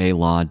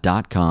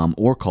WGALaw.com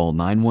or call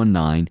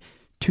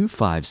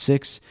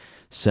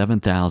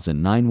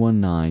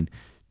 919-256-7000,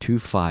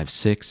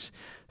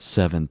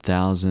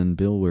 919-256-7000.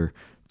 Bill, we're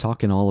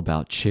talking all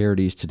about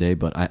charities today,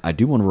 but I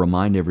do want to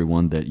remind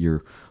everyone that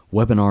your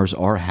webinars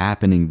are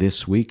happening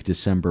this week,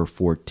 December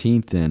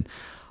 14th, and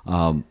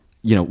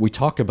we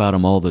talk about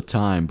them all the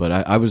time, but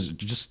I was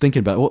just thinking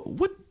about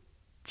what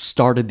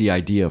started the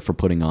idea for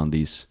putting on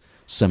these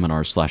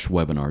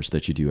seminars/webinars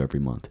that you do every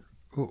month.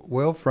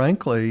 Well,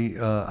 frankly,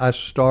 I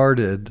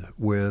started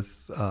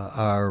with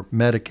our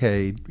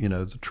Medicaid,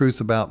 the truth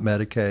about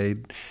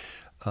Medicaid,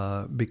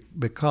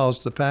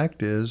 because the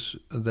fact is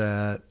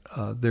that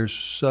there's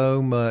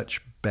so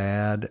much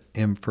bad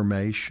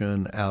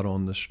information out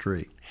on the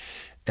street.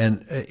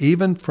 And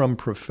even from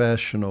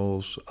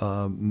professionals,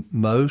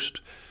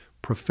 most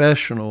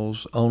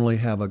professionals only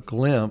have a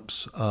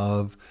glimpse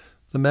of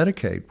the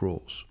Medicaid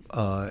rules.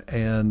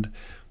 And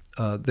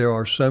there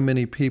are so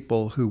many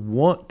people who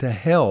want to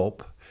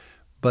help,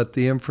 but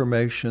the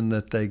information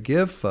that they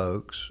give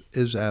folks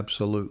is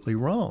absolutely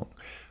wrong.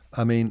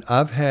 I mean,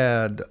 I've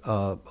had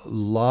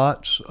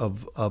lots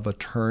of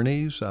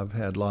attorneys, I've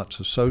had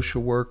lots of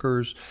social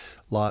workers,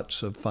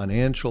 lots of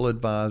financial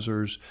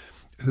advisors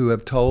who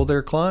have told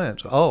their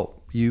clients,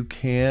 you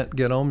can't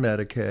get on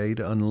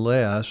Medicaid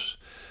unless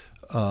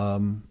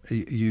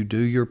you do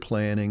your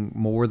planning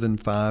more than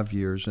 5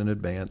 years in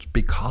advance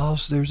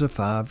because there's a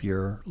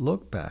 5-year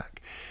look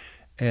back.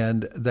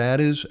 And that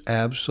is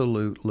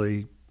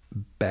absolutely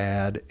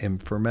bad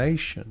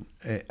information.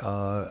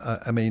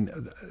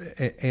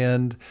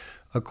 And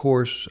of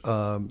course,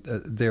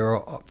 there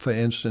are, for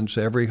instance,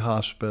 every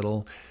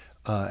hospital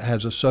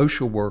has a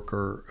social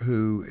worker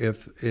who,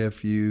 if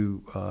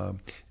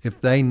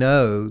they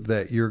know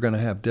that you're going to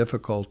have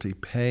difficulty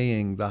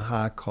paying the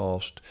high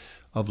cost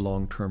of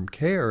long-term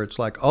care, it's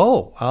like,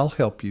 oh, I'll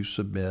help you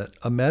submit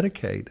a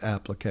Medicaid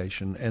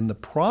application. And the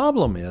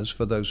problem is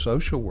for those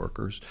social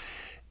workers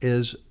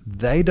is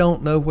they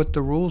don't know what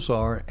the rules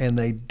are, and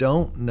they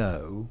don't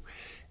know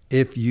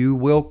if you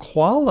will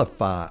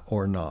qualify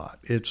or not.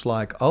 It's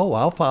like, oh,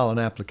 I'll file an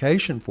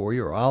application for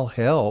you, or I'll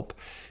help.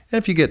 And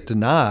if you get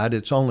denied,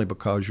 it's only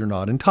because you're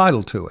not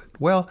entitled to it.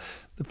 Well,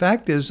 the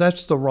fact is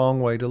that's the wrong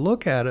way to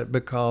look at it,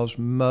 because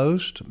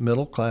most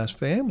middle-class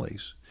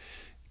families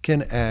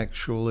can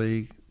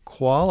actually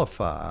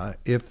qualify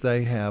if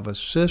they have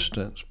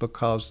assistance,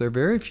 because there are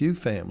very few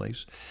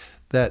families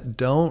that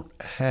don't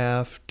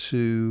have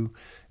to,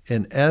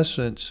 in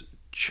essence,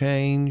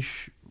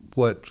 change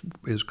what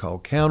is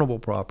called countable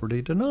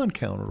property to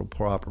non-countable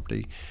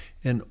property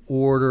in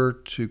order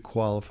to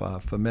qualify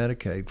for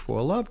Medicaid for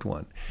a loved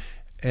one.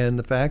 And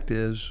the fact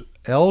is,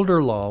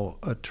 elder law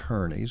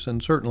attorneys,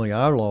 and certainly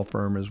our law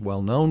firm is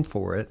well known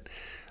for it,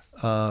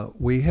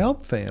 we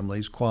help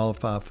families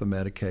qualify for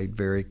Medicaid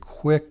very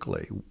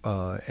quickly.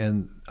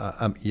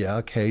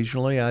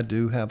 Occasionally I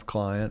do have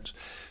clients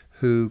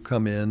who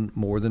come in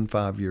more than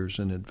 5 years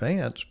in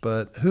advance,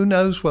 but who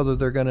knows whether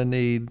they're going to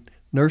need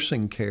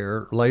nursing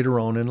care later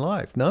on in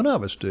life. None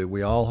of us do.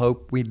 We all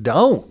hope we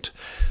don't.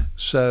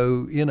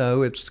 So,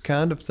 it's the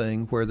kind of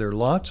thing where there are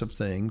lots of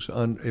things,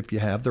 if you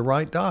have the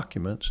right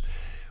documents,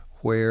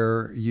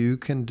 where you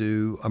can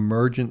do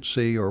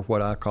emergency or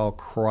what I call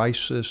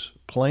crisis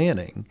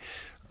planning.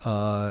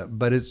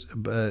 But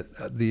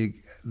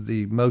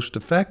the most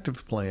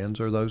effective plans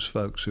are those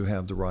folks who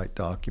have the right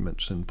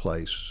documents in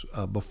place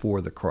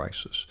before the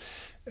crisis.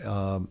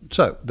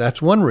 So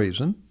that's one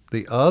reason.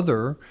 The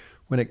other,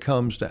 when it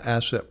comes to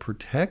asset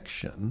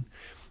protection,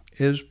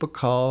 is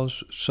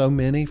because so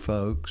many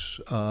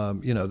folks,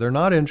 they're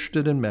not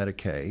interested in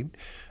Medicaid.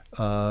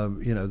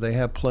 They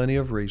have plenty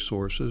of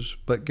resources,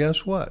 but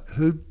guess what?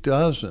 Who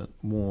doesn't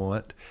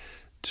want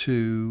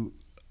to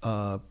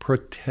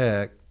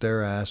protect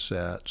their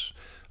assets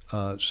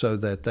so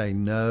that they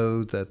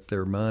know that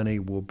their money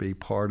will be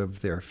part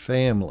of their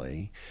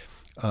family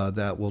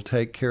that will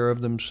take care of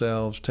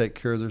themselves, take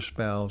care of their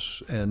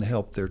spouse, and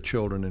help their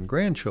children and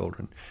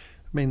grandchildren?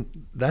 I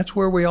mean, that's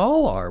where we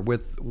all are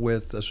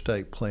with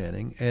estate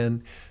planning,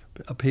 and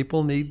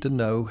people need to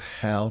know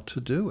how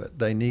to do it.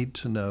 They need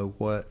to know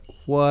what,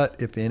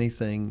 if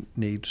anything,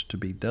 needs to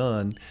be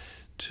done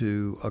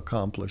to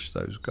accomplish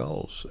those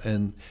goals.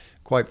 And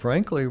quite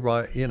frankly,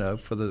 I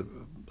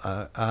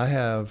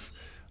have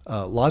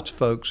lots of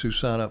folks who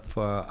sign up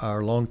for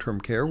our long-term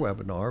care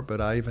webinar,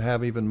 but I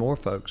have even more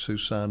folks who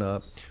sign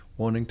up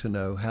wanting to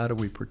know, how do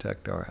we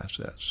protect our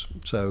assets?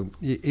 So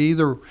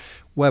either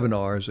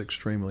webinar is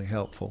extremely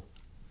helpful.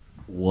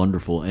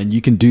 Wonderful. And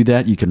you can do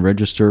that. You can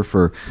register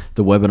for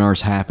the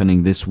webinars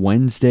happening this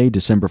Wednesday,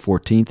 December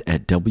 14th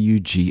at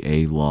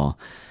wgalaw.com.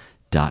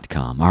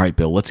 All right,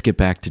 Bill, let's get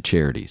back to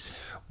charities.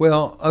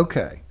 Well,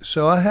 okay.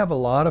 So I have a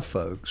lot of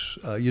folks,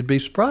 you'd be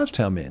surprised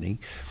how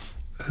many,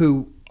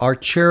 who are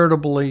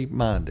charitably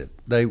minded.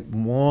 They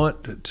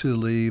want to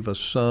leave a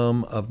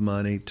sum of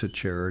money to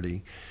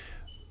charity,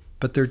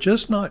 but they're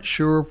just not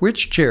sure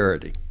which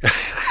charity.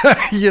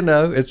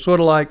 It's sort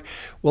of like,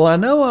 well, I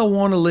know I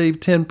want to leave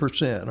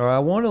 10%, or I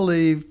want to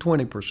leave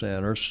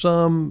 20%, or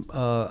some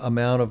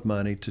amount of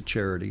money to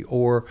charity,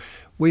 or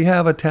we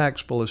have a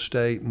taxable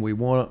estate and we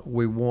don't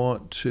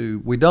want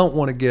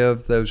to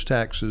give those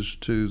taxes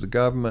to the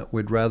government.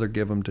 We'd rather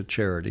give them to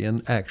charity.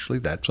 And actually,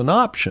 that's an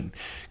option,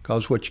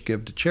 because what you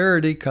give to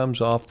charity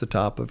comes off the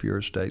top of your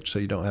estate, so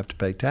you don't have to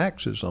pay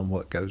taxes on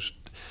what goes.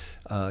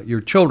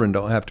 Your children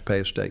don't have to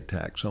pay estate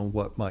tax on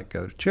what might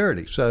go to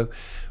charity.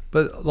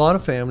 But a lot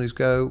of families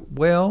go,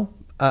 well,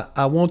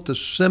 I want the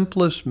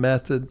simplest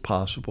method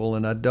possible,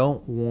 and I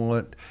don't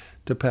want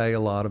to pay a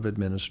lot of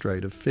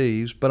administrative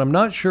fees, but I'm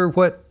not sure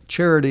what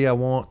charity I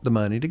want the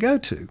money to go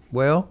to.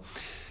 Well,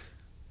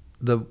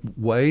 the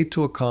way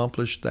to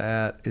accomplish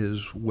that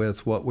is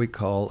with what we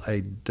call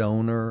a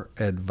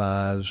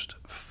donor-advised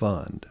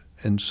fund.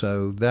 And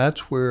so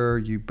that's where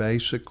you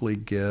basically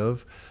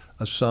give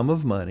a sum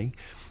of money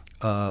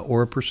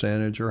or a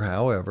percentage or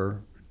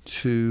however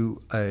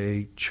to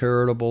a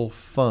charitable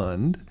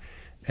fund,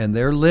 and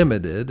they're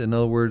limited. In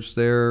other words,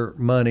 their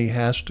money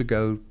has to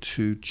go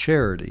to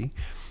charity,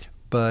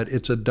 but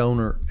it's a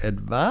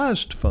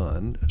donor-advised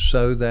fund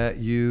so that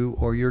you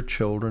or your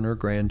children or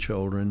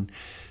grandchildren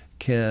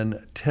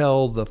can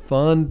tell the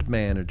fund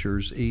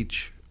managers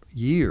each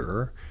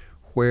year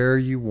where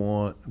you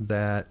want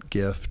that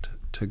gift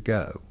to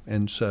go.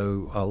 And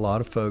so a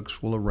lot of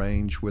folks will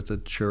arrange with a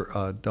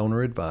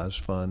donor-advised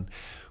fund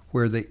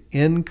where the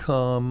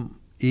income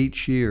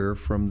each year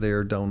from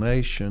their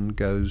donation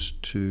goes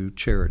to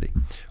charity,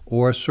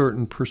 or a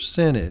certain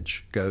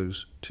percentage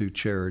goes to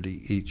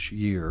charity each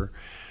year,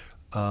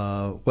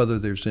 whether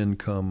there's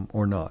income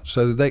or not.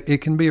 So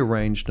it can be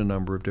arranged a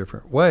number of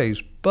different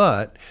ways,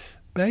 but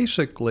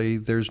basically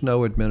there's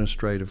no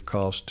administrative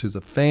cost to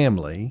the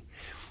family.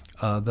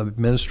 The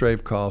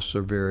administrative costs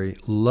are very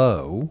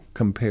low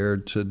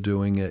compared to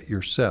doing it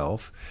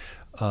yourself,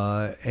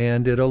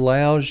 and it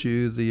allows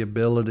you the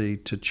ability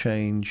to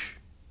change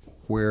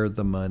where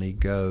the money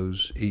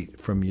goes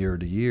from year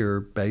to year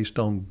based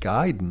on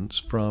guidance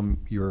from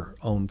your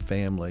own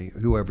family,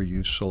 whoever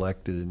you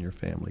selected in your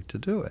family to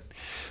do it.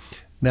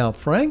 Now,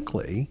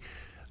 frankly,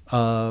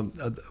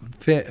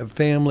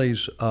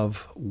 families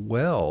of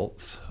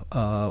wealth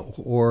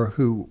or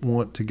who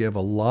want to give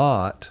a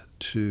lot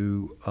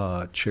to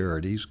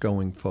charities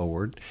going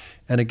forward,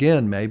 and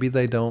again, maybe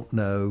they don't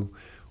know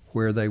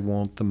where they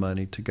want the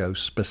money to go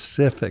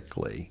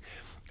specifically,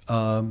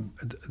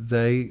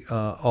 they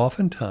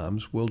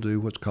oftentimes will do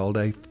what's called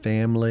a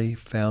family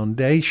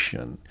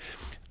foundation.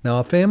 Now,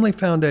 a family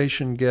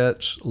foundation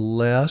gets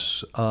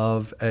less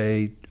of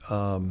a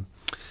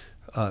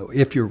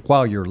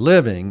while you're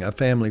living, a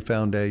family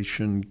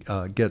foundation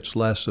gets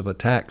less of a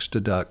tax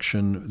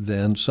deduction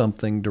than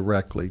something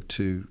directly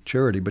to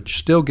charity, but you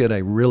still get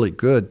a really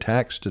good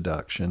tax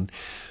deduction.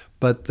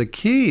 But the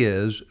key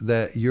is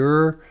that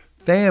your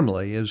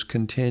family is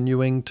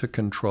continuing to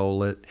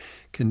control it,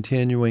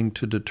 continuing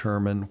to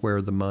determine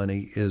where the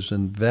money is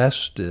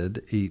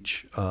invested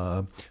each.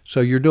 So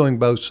you're doing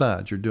both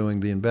sides. You're doing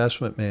the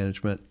investment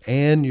management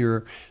and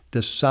you're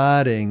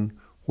deciding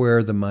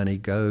where the money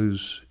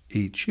goes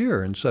each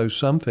year. And so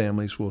some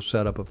families will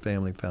set up a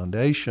family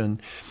foundation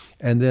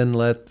and then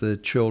let the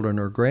children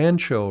or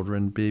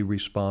grandchildren be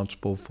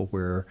responsible for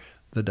where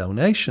the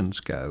donations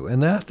go.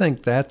 And I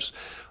think that's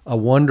a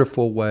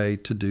wonderful way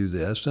to do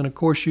this. And of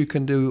course, you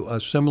can do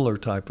a similar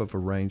type of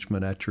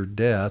arrangement at your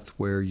death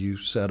where you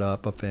set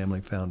up a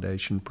family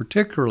foundation,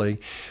 particularly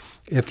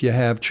if you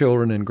have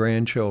children and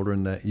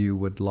grandchildren that you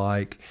would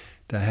like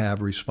to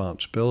have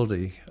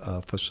responsibility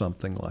for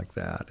something like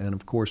that. And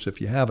of course, if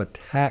you have a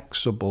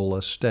taxable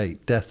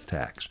estate, death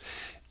tax,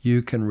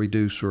 you can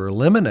reduce or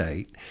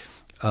eliminate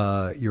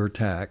your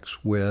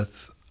tax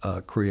with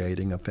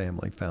creating a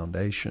family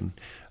foundation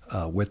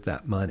with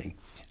that money.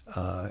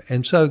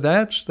 And so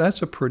that's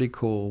a pretty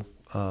cool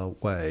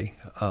way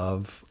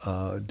of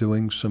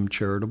doing some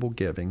charitable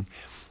giving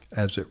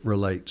as it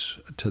relates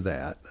to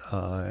that.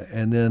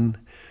 And then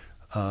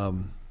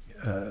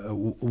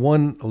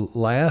one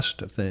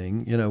last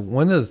thing,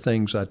 one of the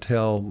things I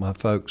tell my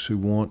folks who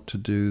want to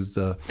do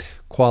the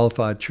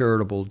qualified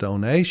charitable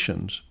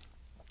donations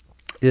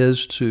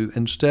is to,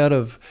 instead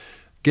of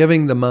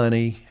giving the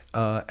money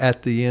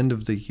at the end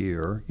of the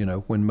year,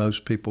 when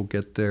most people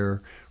get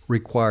their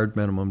required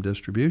minimum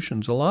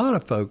distributions, a lot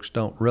of folks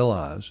don't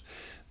realize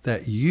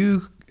that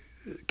you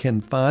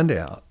can find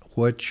out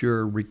what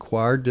your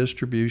required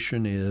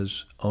distribution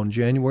is on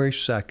January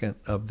 2nd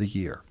of the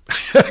year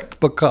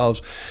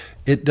because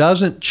it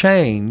doesn't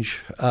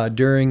change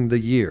during the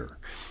year.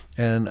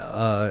 And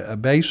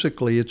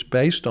basically, it's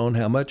based on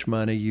how much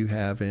money you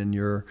have in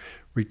your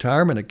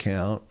retirement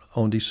account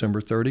on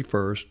December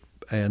 31st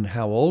and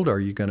how old are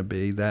you going to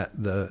be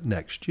the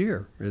next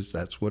year.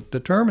 That's what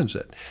determines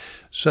it.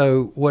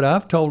 So what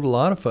I've told a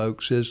lot of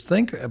folks is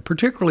think,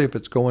 particularly if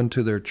it's going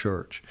to their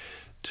church,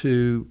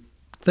 to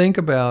think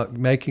about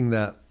making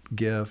that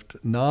gift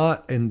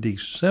not in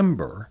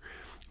December,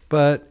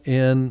 but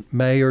in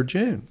May or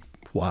June.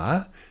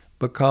 Why?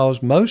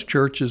 Because most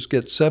churches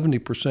get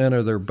 70%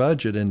 of their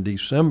budget in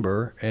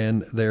December,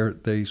 and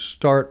they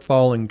start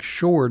falling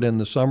short in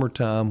the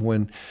summertime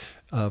when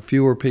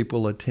fewer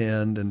people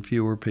attend and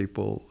fewer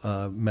people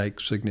make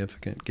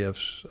significant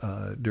gifts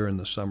during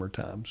the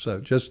summertime. So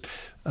just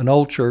an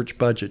old church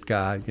budget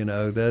guy,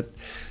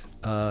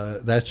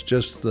 that's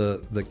just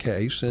the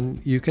case,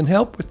 and you can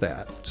help with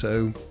that.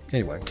 So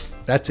anyway,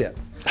 that's it.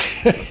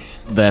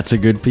 That's a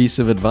good piece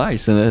of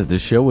advice, and the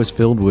show is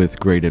filled with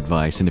great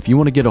advice. And if you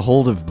want to get a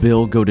hold of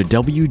Bill, go to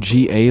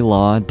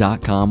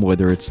WGALaw.com,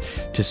 whether it's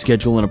to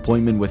schedule an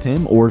appointment with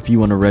him or if you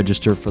want to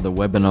register for the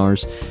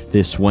webinars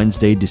this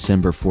Wednesday,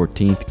 December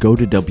 14th, go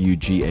to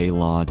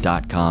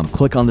WGALaw.com.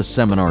 Click on the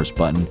seminars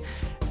button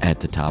at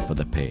the top of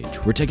the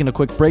page. We're taking a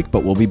quick break,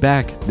 but we'll be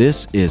back.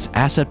 This is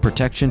Asset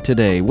Protection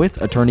Today with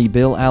attorney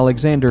Bill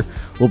Alexander.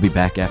 We'll be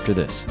back after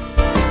this.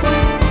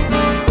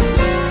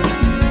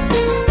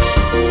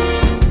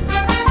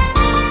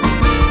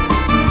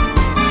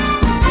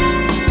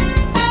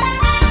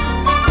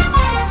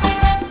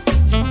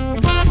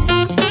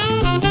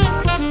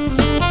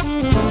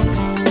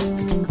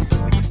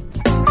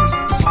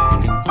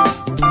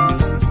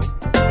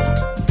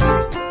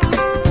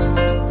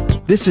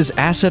 This is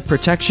Asset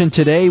Protection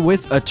Today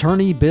with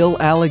attorney Bill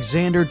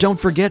Alexander. Don't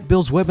forget,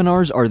 Bill's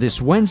webinars are this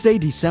Wednesday,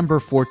 December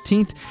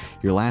 14th.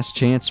 Your last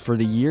chance for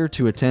the year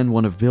to attend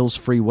one of Bill's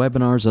free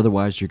webinars.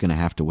 Otherwise, you're going to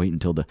have to wait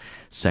until the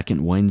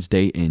second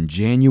Wednesday in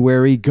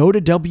January. Go to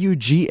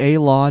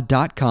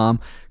WGAlaw.com.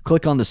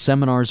 Click on the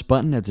seminars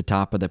button at the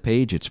top of the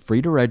page. It's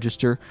free to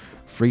register,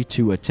 free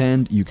to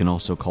attend. You can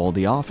also call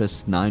the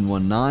office,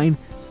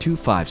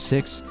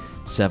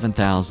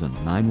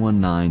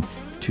 919-256-7000.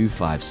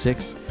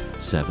 919-256-7000.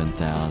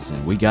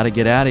 7,000. We got to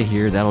get out of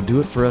here. That'll do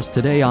it for us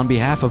today. On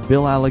behalf of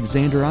Bill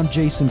Alexander, I'm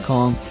Jason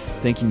Kong,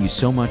 thanking you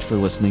so much for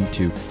listening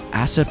to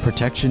Asset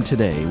Protection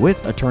Today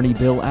with attorney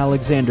Bill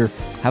Alexander.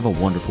 Have a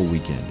wonderful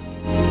weekend.